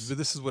here. Yes. But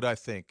this is what I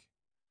think.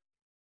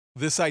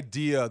 This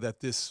idea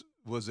that this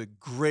was a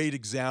great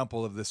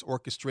example of this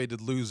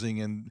orchestrated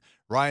losing, and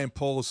Ryan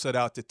Poles set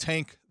out to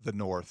tank the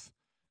North.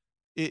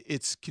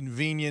 It's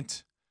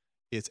convenient.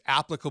 It's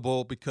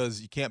applicable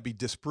because you can't be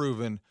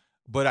disproven,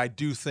 but I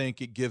do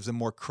think it gives them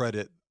more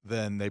credit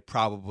than they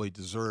probably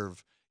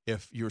deserve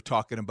if you're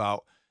talking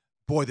about,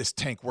 boy, this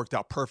tank worked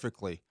out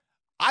perfectly.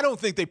 I don't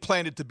think they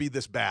planned it to be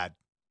this bad.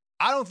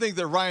 I don't think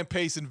that Ryan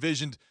Poles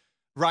envisioned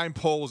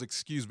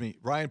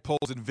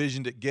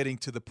it getting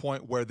to the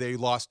point where they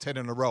lost 10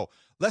 in a row.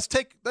 Let's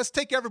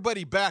take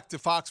everybody back to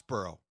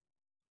Foxborough,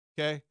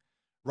 okay?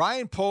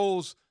 Ryan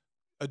Poles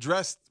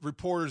addressed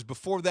reporters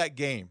before that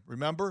game.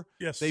 Remember?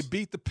 Yes. They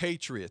beat the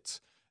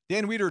Patriots.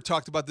 Dan Wiederer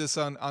talked about this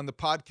on the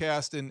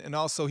podcast, and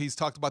also he's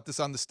talked about this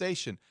on the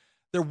station.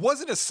 there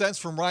wasn't a sense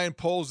from Ryan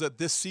Poles that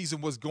this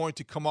season was going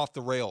to come off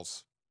the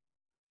rails.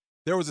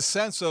 There was a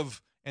sense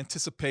of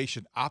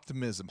anticipation,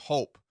 optimism,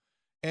 hope,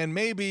 and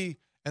maybe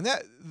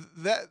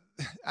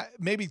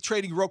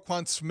trading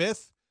Roquan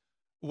Smith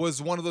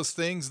was one of those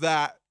things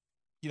that,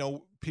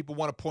 people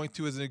want to point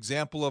to as an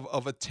example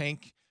of a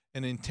tank,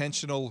 an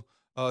intentional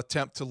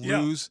attempt to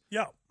lose.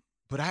 Yeah.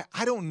 But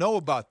I don't know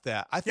about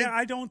that.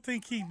 I don't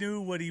think he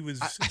knew what he was.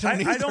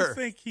 I don't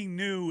think he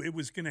knew it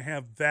was going to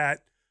have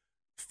that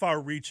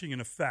far-reaching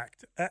an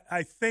effect.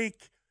 I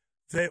think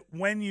that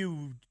when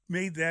you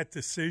made that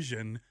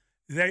decision,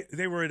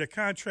 they were at a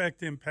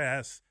contract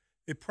impasse.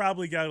 It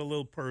probably got a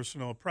little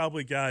personal. It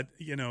probably got,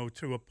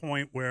 to a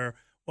point where,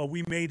 well,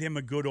 we made him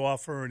a good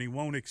offer and he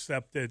won't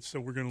accept it, so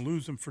we're going to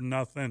lose him for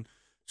nothing.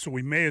 So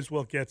we may as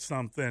well get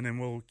something, and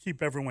we'll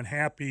keep everyone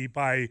happy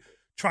by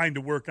trying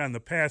to work on the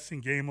passing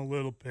game a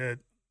little bit.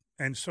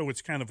 And so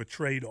it's kind of a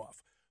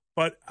trade-off.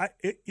 But,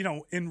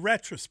 in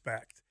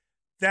retrospect,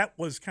 that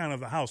was kind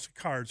of a house of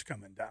cards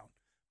coming down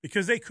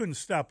because they couldn't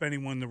stop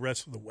anyone the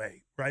rest of the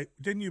way, right?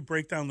 Didn't you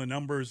break down the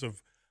numbers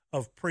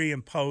of pre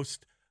and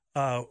post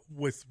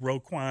with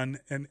Roquan?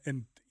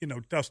 And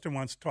Dustin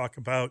wants to talk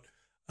about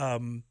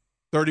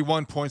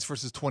 31 points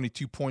versus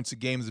 22 points a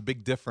game is a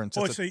big difference.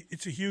 Oh,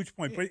 it's a huge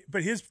point.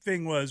 But his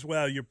thing was,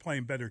 well, you're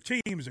playing better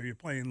teams or you're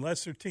playing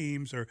lesser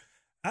teams or,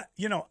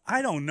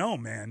 I don't know,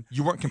 man.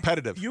 You weren't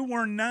competitive. You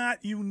were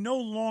not. You no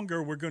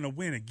longer were going to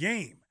win a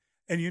game,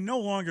 and you no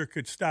longer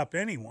could stop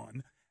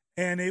anyone,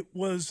 and it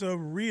was a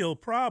real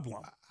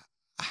problem.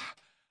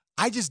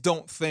 I just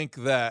don't think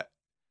that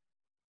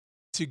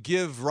to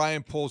give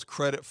Ryan Poles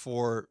credit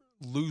for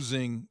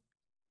losing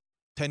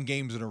 10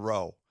 games in a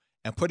row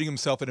and putting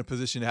himself in a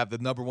position to have the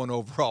number 1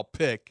 overall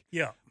pick,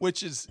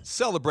 which is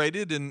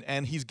celebrated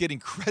and he's getting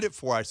credit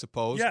for, I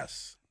suppose.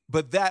 Yes.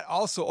 But that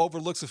also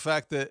overlooks the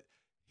fact that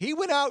he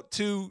went out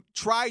to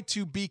try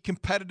to be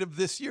competitive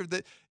this year.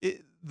 The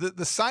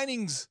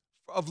signings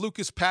of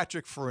Lucas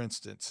Patrick, for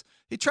instance,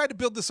 he tried to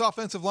build this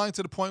offensive line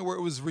to the point where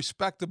it was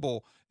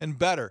respectable and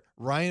better.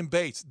 Ryan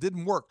Bates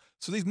didn't work.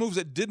 So these moves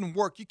that didn't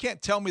work, you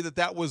can't tell me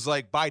that was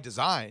like by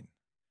design.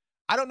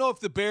 I don't know if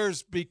the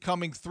Bears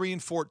becoming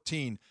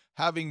 3-14,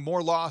 having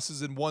more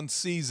losses in one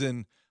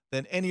season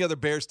than any other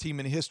Bears team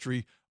in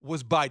history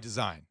was by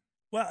design.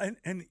 Well,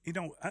 and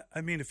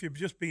I mean, if you're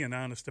just being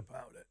honest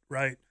about it,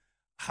 right?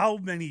 How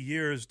many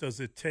years does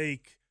it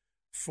take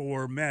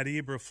for Matt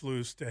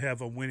Eberflus to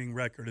have a winning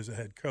record as a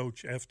head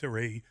coach after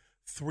a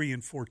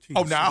 3-14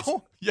 Oh, now?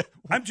 season? Yeah.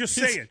 I'm just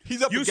saying.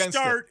 He's up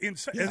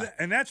against it.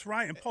 And that's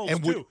Ryan Poles,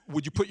 too.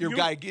 Would you put your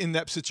guy in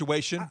that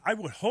situation? I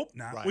would hope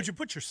not. Right. Would you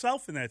put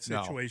yourself in that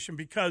situation? No.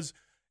 Because,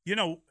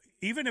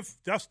 even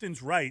if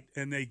Dustin's right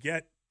and they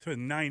get to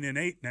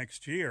 9-8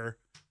 next year,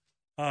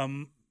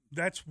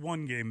 that's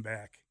one game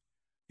back.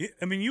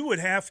 I mean, you would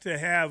have to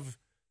have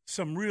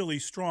some really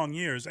strong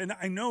years. And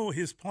I know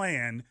his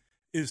plan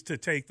is to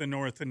take the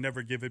North and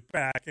never give it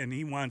back, and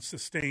he wants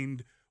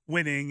sustained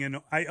winning, and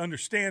I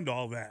understand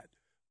all that.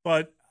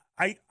 But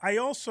I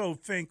also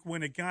think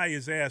when a guy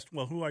is asked,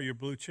 well, who are your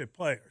blue chip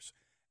players?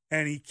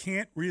 And he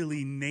can't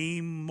really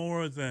name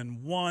more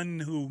than one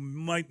who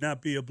might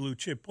not be a blue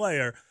chip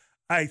player,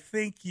 I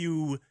think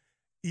you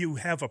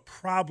have a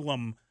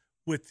problem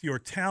with your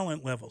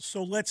talent levels.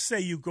 So let's say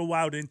you go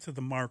out into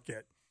the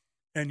market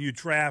and you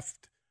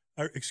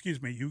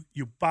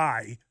you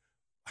buy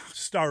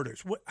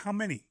starters. How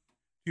many?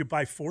 You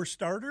buy 4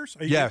 starters?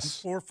 Are you getting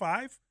 4 or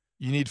 5?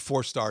 You need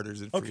 4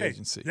 starters in free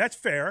agency. That's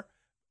fair.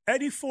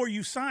 Any 4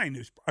 you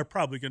sign are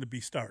probably going to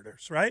be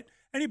starters, right?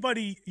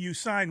 Anybody you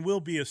sign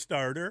will be a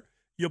starter.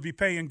 You'll be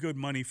paying good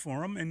money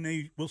for them, and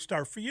they will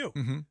start for you.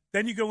 Mm-hmm.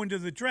 Then you go into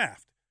the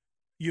draft.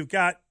 You've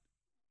got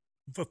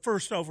the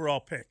first overall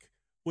pick,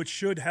 which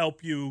should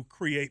help you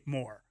create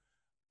more.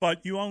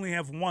 But you only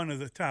have one of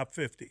the top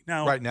 50.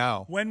 Right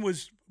now. When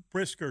was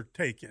Brisker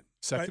taken?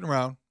 Second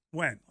round.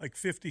 When? Like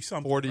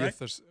 50-something,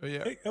 40th,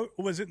 right?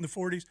 Was it in the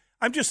 40s?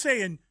 I'm just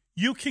saying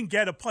you can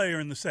get a player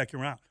in the second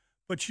round.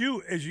 But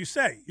you, as you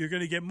say, you're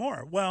going to get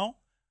more. Well,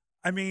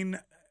 I mean,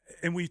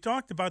 and we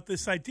talked about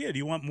this idea. Do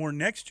you want more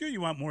next year? Do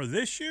you want more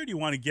this year? Do you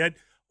want to get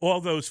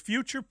all those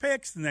future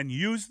picks and then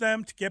use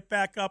them to get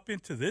back up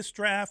into this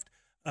draft?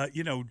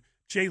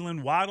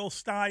 Jalen Waddle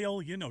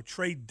style,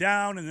 trade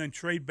down and then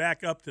trade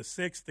back up to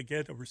 6 to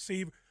get a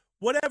receiver.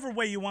 Whatever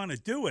way you want to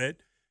do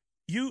it,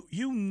 you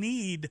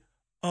need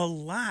a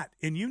lot,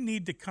 and you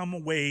need to come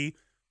away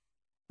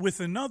with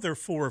another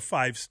 4 or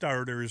 5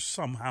 starters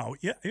somehow.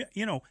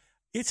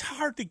 It's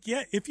hard to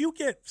get. If you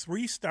get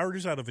 3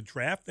 starters out of a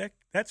draft,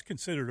 that's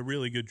considered a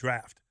really good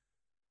draft.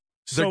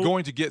 They're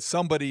going to get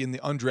somebody in the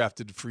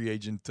undrafted free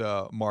agent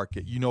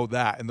market. You know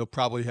that, and they'll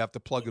probably have to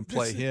plug and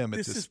play him at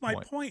this point. This is my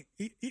point.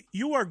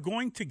 You are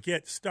going to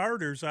get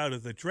starters out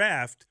of the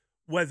draft,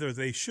 whether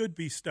they should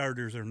be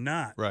starters or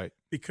not, right?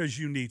 Because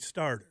you need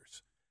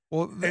starters.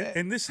 Well,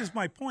 and this is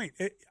my point.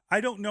 I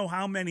don't know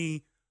how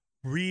many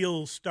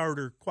real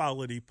starter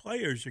quality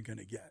players you're going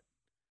to get.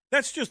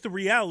 That's just the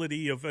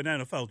reality of an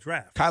NFL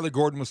draft. Kyler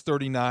Gordon was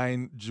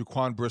 39.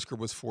 Jaquan Brisker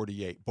was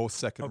 48, both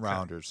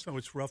second-rounders. So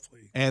it's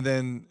roughly. And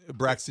then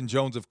Braxton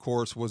Jones, of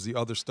course, was the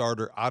other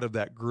starter out of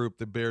that group.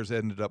 The Bears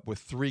ended up with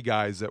 3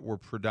 guys that were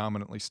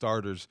predominantly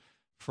starters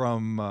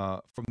from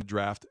the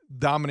draft.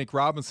 Dominic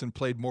Robinson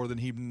played more than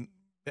he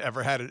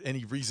ever had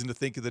any reason to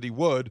think that he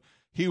would.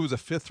 He was a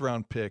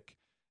 5th-round pick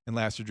in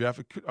last year's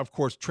draft. Of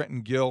course,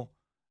 Trenton Gill,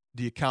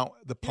 the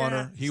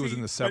punter, he was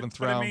in the 7th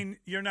round. I mean,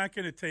 you're not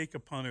going to take a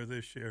punter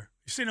this year.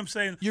 You see what I'm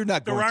saying? You're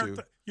not going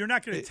to. You're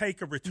not going to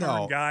take a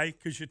return guy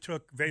because you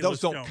took Velus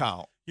Those don't Jones.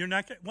 count. You're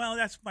not. Well,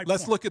 that's my.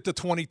 Let's point. look at the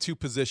 22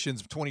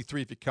 positions,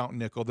 23 if you count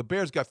nickel. The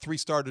Bears got 3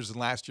 starters in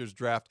last year's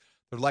draft.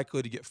 They're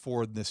likely to get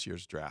 4 in this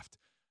year's draft.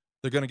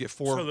 They're going to get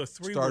 4 so the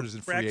 3 starters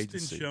in Braxton free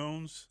agency.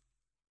 Jones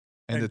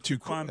and the 2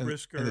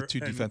 Brisker and the 2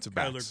 defensive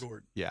Kyler backs.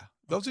 Gordon. Yeah,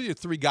 those are your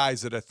 3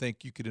 guys that I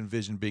think you could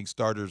envision being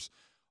starters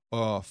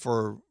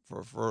for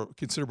a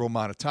considerable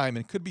amount of time,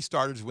 and could be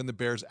starters when the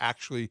Bears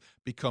actually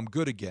become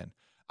good again.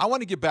 I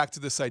want to get back to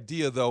this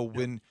idea, though,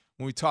 when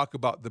we talk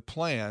about the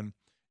plan,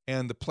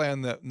 and the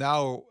plan that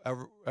now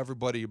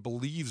everybody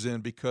believes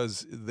in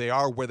because they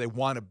are where they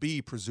want to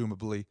be,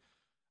 presumably.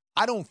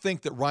 I don't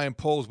think that Ryan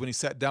Poles, when he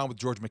sat down with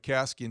George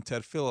McCaskey and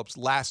Ted Phillips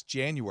last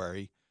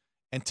January,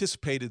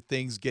 anticipated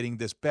things getting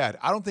this bad.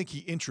 I don't think he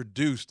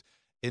introduced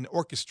an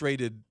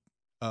orchestrated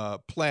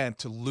plan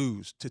to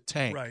lose, to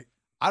tank. Right.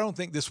 I don't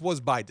think this was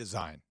by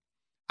design.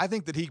 I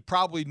think that he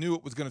probably knew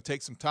it was going to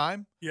take some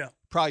time. Yeah.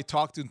 Probably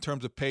talked in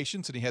terms of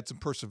patience, and he had some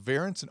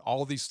perseverance and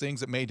all of these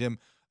things that made him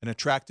an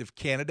attractive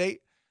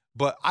candidate.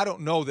 But I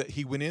don't know that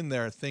he went in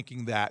there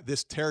thinking that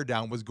this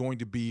teardown was going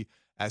to be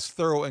as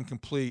thorough and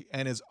complete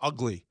and as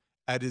ugly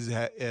as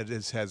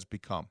it has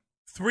become.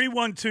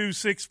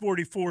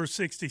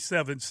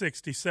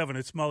 312-644-6767.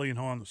 It's Mully and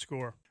Haw on The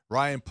Score.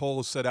 Ryan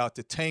Poles set out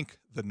to tank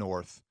the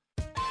North.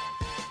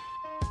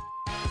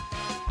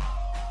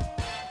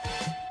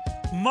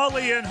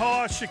 Mully and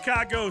Haw,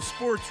 Chicago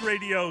Sports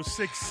Radio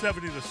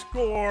 670 The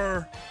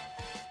Score.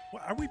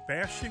 Well, are we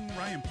bashing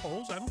Ryan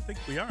Poles? I don't think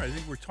we are. I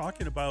think we're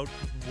talking about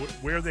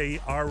where they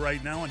are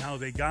right now and how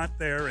they got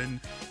there, and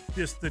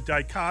just the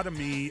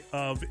dichotomy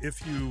of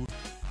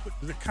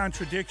the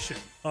contradiction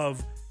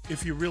of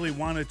if you really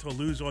wanted to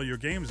lose all your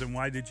games, then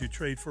why did you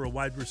trade for a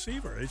wide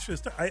receiver? It's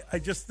just, I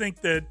just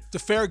think that it's a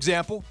fair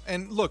example.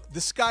 And look,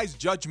 this guy's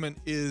judgment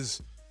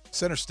is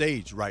center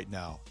stage right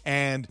now,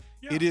 and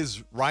it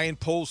is Ryan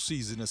Poles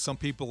season, as some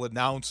people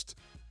announced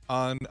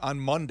on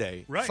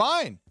Monday. Right.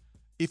 Fine.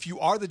 If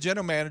you are the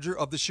general manager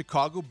of the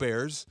Chicago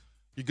Bears,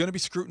 you're going to be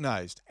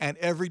scrutinized, and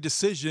every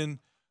decision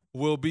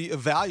will be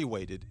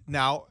evaluated.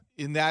 Now,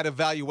 in that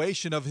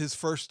evaluation of his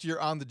first year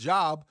on the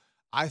job,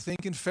 I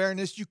think in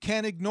fairness, you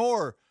can't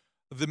ignore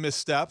the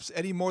missteps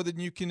any more than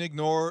you can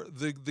ignore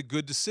the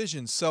good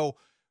decisions. So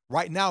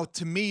right now,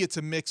 to me, it's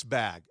a mixed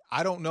bag.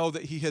 I don't know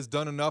that he has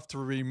done enough to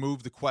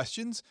remove the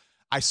questions.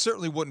 I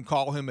certainly wouldn't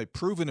call him a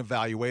proven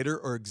evaluator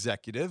or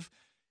executive.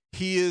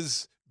 He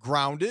is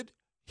grounded.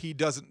 He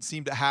doesn't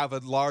seem to have a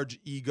large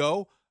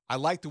ego. I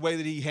like the way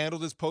that he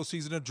handled his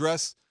postseason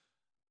address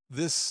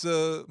this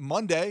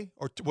Monday,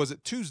 or was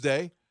it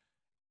Tuesday?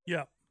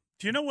 Yeah.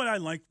 Do you know what I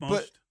liked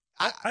most?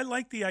 I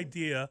like the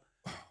idea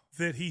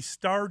that he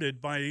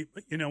started by,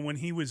 when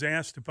he was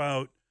asked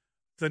about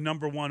the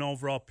number 1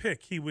 overall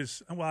pick, he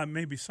was, well,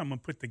 maybe someone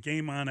put the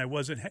game on. I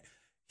wasn't.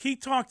 He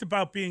talked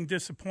about being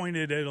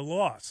disappointed at a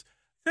loss.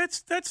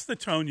 That's the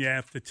tone you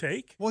have to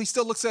take. Well, he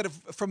still looks at it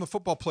from a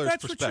football player's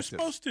perspective. That's what you're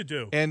supposed to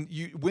do. And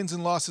wins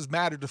and losses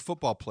matter to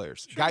football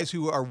players, guys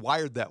who are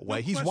wired that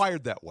way. He's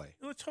wired that way.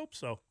 Let's hope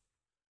so.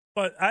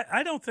 But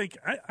I don't think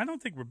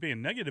we're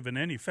being negative in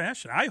any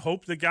fashion. I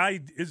hope the guy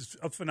is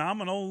a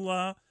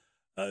phenomenal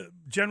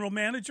general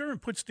manager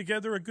and puts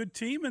together a good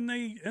team, and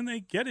they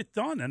get it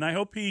done. And I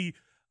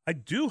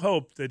do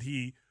hope that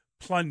he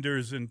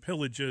plunders and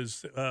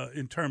pillages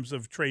in terms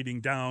of trading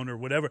down or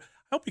whatever.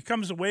 I hope he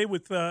comes away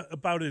with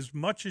about as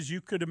much as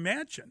you could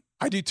imagine.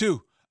 I do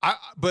too.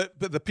 But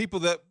the people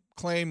that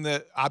claim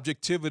that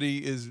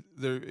objectivity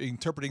they're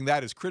interpreting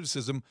that as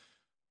criticism,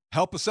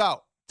 help us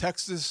out.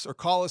 Text us or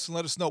call us and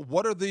let us know,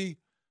 what are the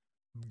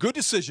good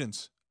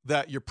decisions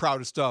that you're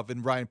proudest of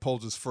in Ryan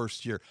Poles'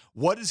 first year?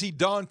 What has he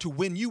done to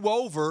win you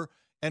over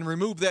and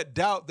remove that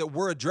doubt that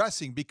we're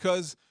addressing?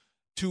 Because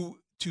to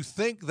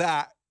think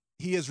that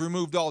he has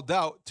removed all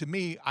doubt, to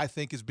me, I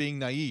think is being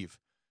naive.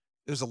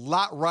 There's a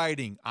lot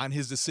riding on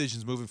his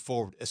decisions moving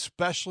forward,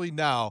 especially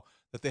now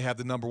that they have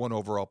the number 1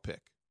 overall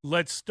pick.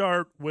 Let's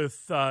start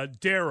with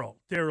Daryl.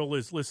 Daryl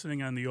is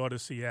listening on the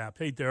Odyssey app.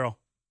 Hey, Daryl.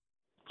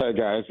 Hey,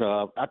 guys.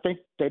 I think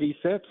that he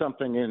said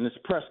something in this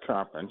press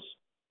conference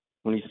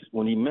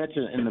when he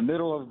mentioned in the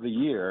middle of the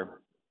year,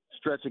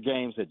 stretch of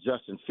games that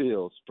Justin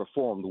Fields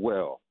performed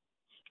well.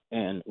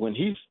 And when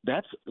he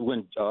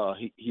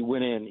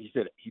went in, he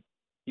said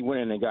he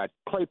went in and got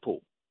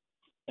Claypool.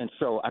 And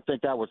so I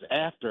think that was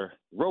after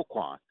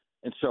Roquan.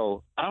 And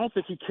so I don't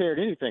think he cared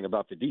anything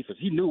about the defense.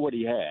 He knew what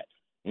he had,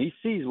 and he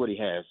sees what he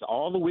has,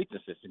 all the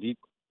weaknesses. And he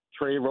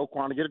traded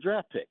Roquan to get a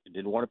draft pick and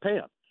didn't want to pay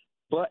him.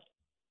 But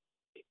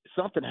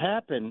something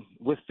happened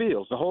with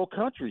Fields. The whole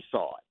country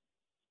saw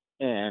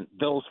it, and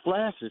those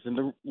flashes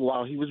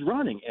while he was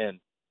running, and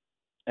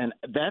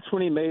that's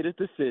when he made a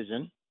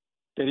decision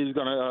that he was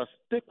going to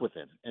stick with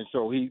him. And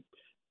so he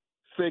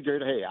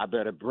figured, hey, I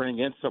better bring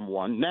in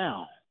someone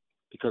now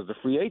because the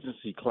free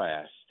agency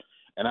class.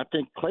 And I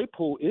think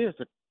Claypool is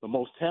the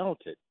most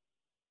talented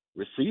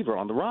receiver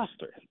on the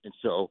roster. And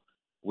so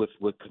with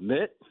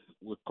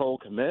Cole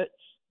Kmet's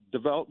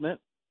development,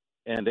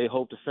 and they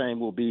hope the same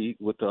will be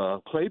with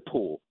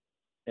Claypool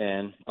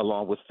and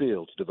along with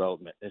Fields'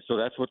 development. And so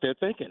that's what they're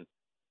thinking.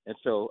 And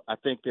so I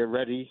think they're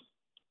ready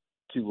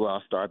to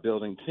start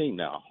building a team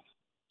now.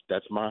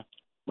 That's my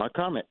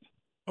comment.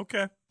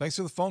 Okay. Thanks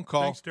for the phone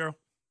call. Thanks, Daryl.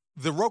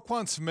 The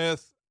Roquan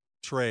Smith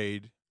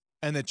trade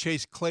and the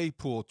Chase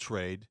Claypool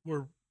trade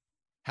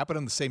happened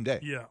on the same day.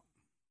 Yeah.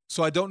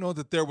 So I don't know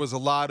that there was a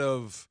lot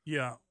of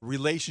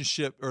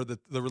relationship, or the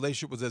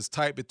relationship was as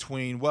tight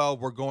between, well,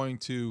 we're going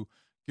to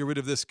get rid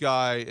of this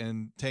guy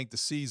and tank the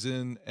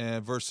season,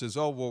 and versus,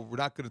 oh, well, we're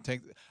not going to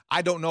tank.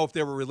 I don't know if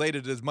they were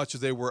related as much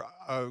as they were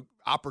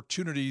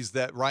opportunities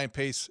that Ryan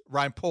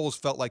Poles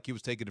felt like he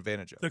was taking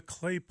advantage of. The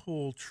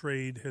Claypool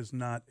trade has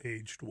not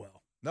aged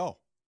well. No.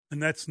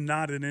 And that's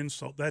not an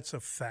insult. That's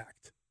a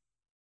fact.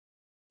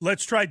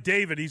 Let's try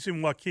David. He's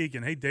in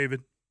Waukegan. Hey,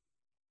 David.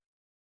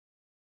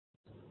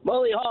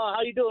 Mully Haw,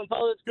 how you doing,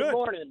 fellas? Good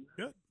morning.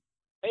 Good.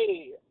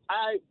 Hey,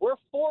 we're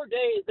 4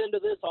 days into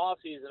this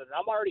offseason, and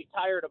I'm already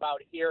tired about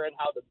hearing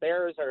how the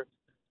Bears are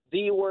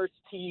the worst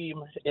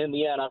team in the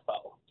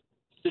NFL.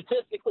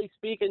 Statistically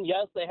speaking,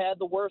 yes, they had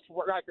the worst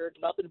record,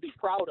 nothing to be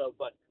proud of,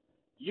 but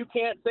you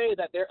can't say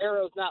that their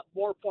arrow's not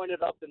more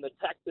pointed up than the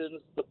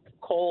Texans, the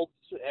Colts,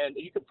 and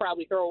you could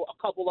probably throw a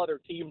couple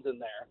other teams in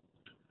there.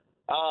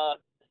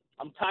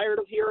 I'm tired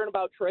of hearing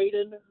about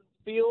trading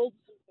Fields.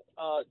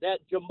 That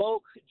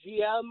Jamoke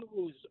GM,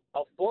 who's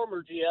a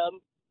former GM,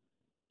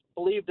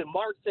 believed in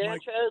Mark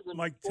Sanchez and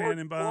Mike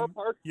Tannenbaum.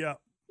 Yeah,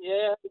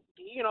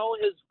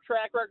 his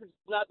track record's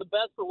not the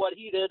best for what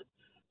he did.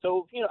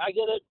 So, I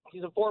get it.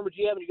 He's a former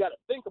GM, and you got to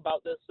think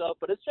about this stuff,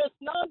 but it's just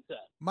nonsense.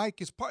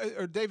 Mike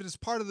David is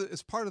part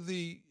of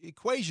the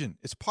equation.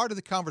 It's part of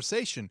the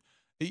conversation.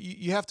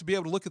 You have to be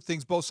able to look at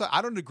things both sides.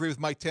 I don't agree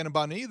with Mike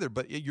Tannenbaum either,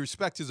 but you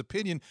respect his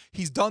opinion.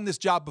 He's done this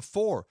job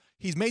before.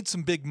 He's made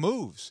some big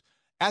moves.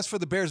 As for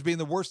the Bears being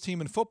the worst team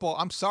in football,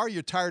 I'm sorry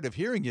you're tired of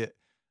hearing it,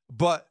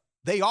 but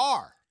they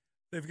are.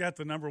 They've got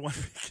the number one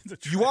pick in the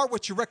draft. You are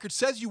what your record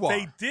says you are.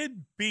 They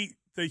did beat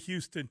the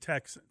Houston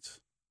Texans.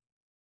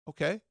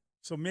 Okay.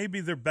 So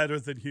maybe they're better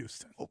than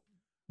Houston.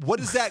 What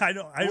is that?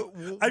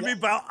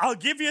 I'll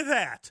give you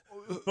that,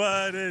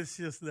 but it's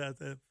just not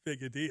that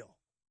big a deal.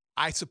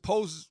 I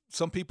suppose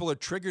some people are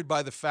triggered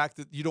by the fact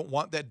that you don't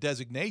want that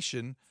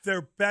designation.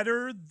 They're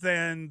better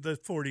than the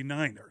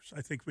 49ers.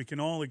 I think we can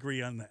all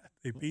agree on that.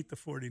 They beat the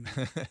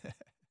 49ers.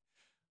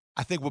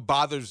 I think what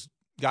bothers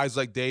guys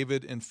like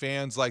David and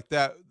fans like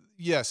that,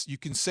 yes, you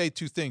can say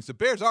two things. The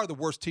Bears are the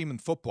worst team in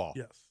football.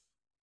 Yes.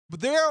 But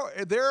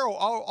they're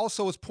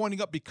also is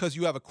pointing up because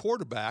you have a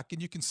quarterback,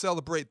 and you can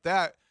celebrate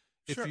that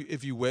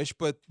if you wish.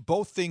 But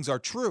both things are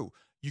true.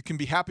 You can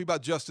be happy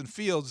about Justin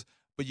Fields,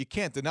 but you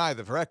can't deny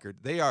the record.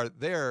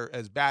 They're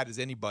as bad as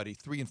anybody,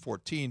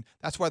 3-14.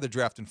 That's why they're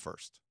drafting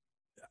first.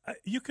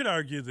 You could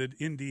argue that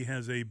Indy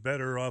has a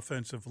better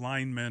offensive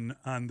lineman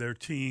on their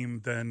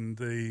team than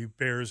the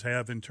Bears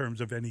have in terms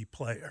of any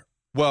player.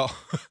 Well,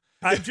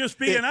 I'm just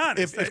being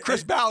honest. If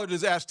Chris Ballard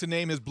is asked to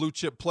name his blue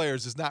chip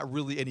players, there's not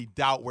really any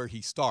doubt where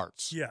he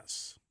starts.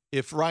 Yes.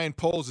 If Ryan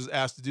Poles is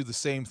asked to do the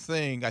same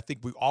thing, I think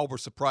we all were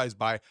surprised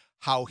by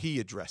how he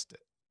addressed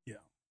it. Yeah.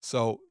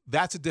 So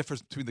that's a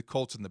difference between the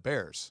Colts and the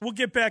Bears. We'll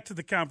get back to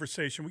the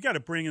conversation. We got to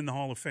bring in the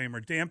Hall of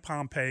Famer. Dan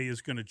Pompei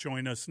is going to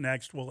join us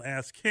next. We'll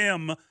ask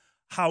him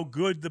how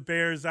good the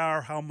Bears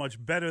are, how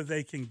much better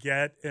they can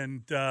get,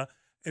 and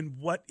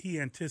what he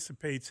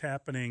anticipates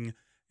happening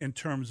in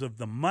terms of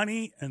the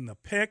money and the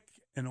pick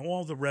and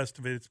all the rest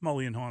of it. It's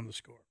Mully and Haw on The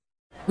Score.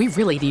 We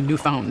really need new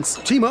phones.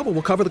 T-Mobile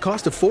will cover the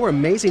cost of 4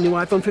 amazing new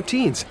iPhone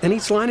 15s, and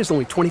each line is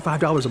only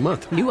 $25 a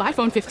month. New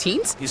iPhone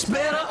 15s? It's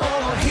better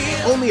over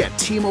here. Only at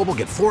T-Mobile,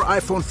 get 4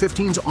 iPhone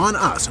 15s on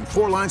us and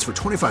 4 lines for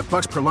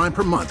 $25 per line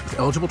per month with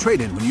eligible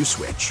trade-in when you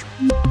switch.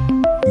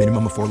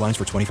 Minimum of 4 lines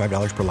for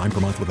 $25 per line per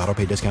month with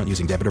autopay discount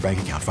using debit or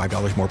bank account.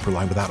 $5 more per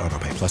line without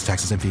autopay, plus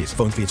taxes and fees.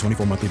 Phone fee at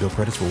 24 monthly bill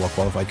credits for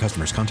well-qualified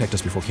customers. Contact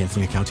us before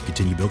canceling account to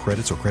continue bill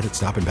credits or credit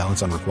stop and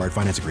balance on required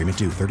finance agreement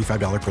due.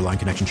 $35 per line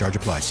connection charge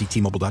applies. See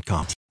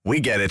T-Mobile.com.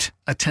 We get it.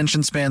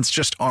 Attention spans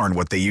just aren't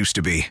what they used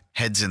to be.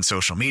 Heads in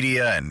social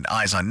media and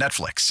eyes on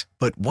Netflix.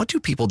 But what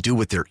do people do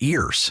with their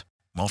ears?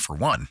 Well, for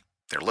one,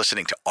 they're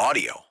listening to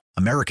audio.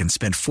 Americans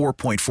spend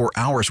 4.4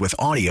 hours with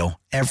audio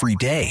every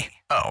day.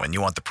 Oh, and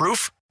you want the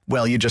proof?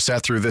 Well, you just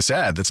sat through this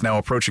ad that's now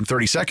approaching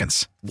 30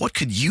 seconds. What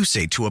could you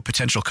say to a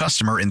potential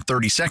customer in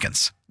 30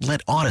 seconds?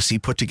 Let Odyssey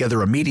put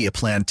together a media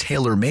plan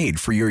tailor-made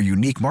for your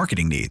unique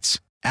marketing needs.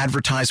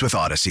 Advertise with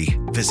Odyssey.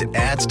 Visit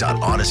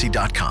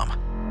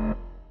ads.odyssey.com.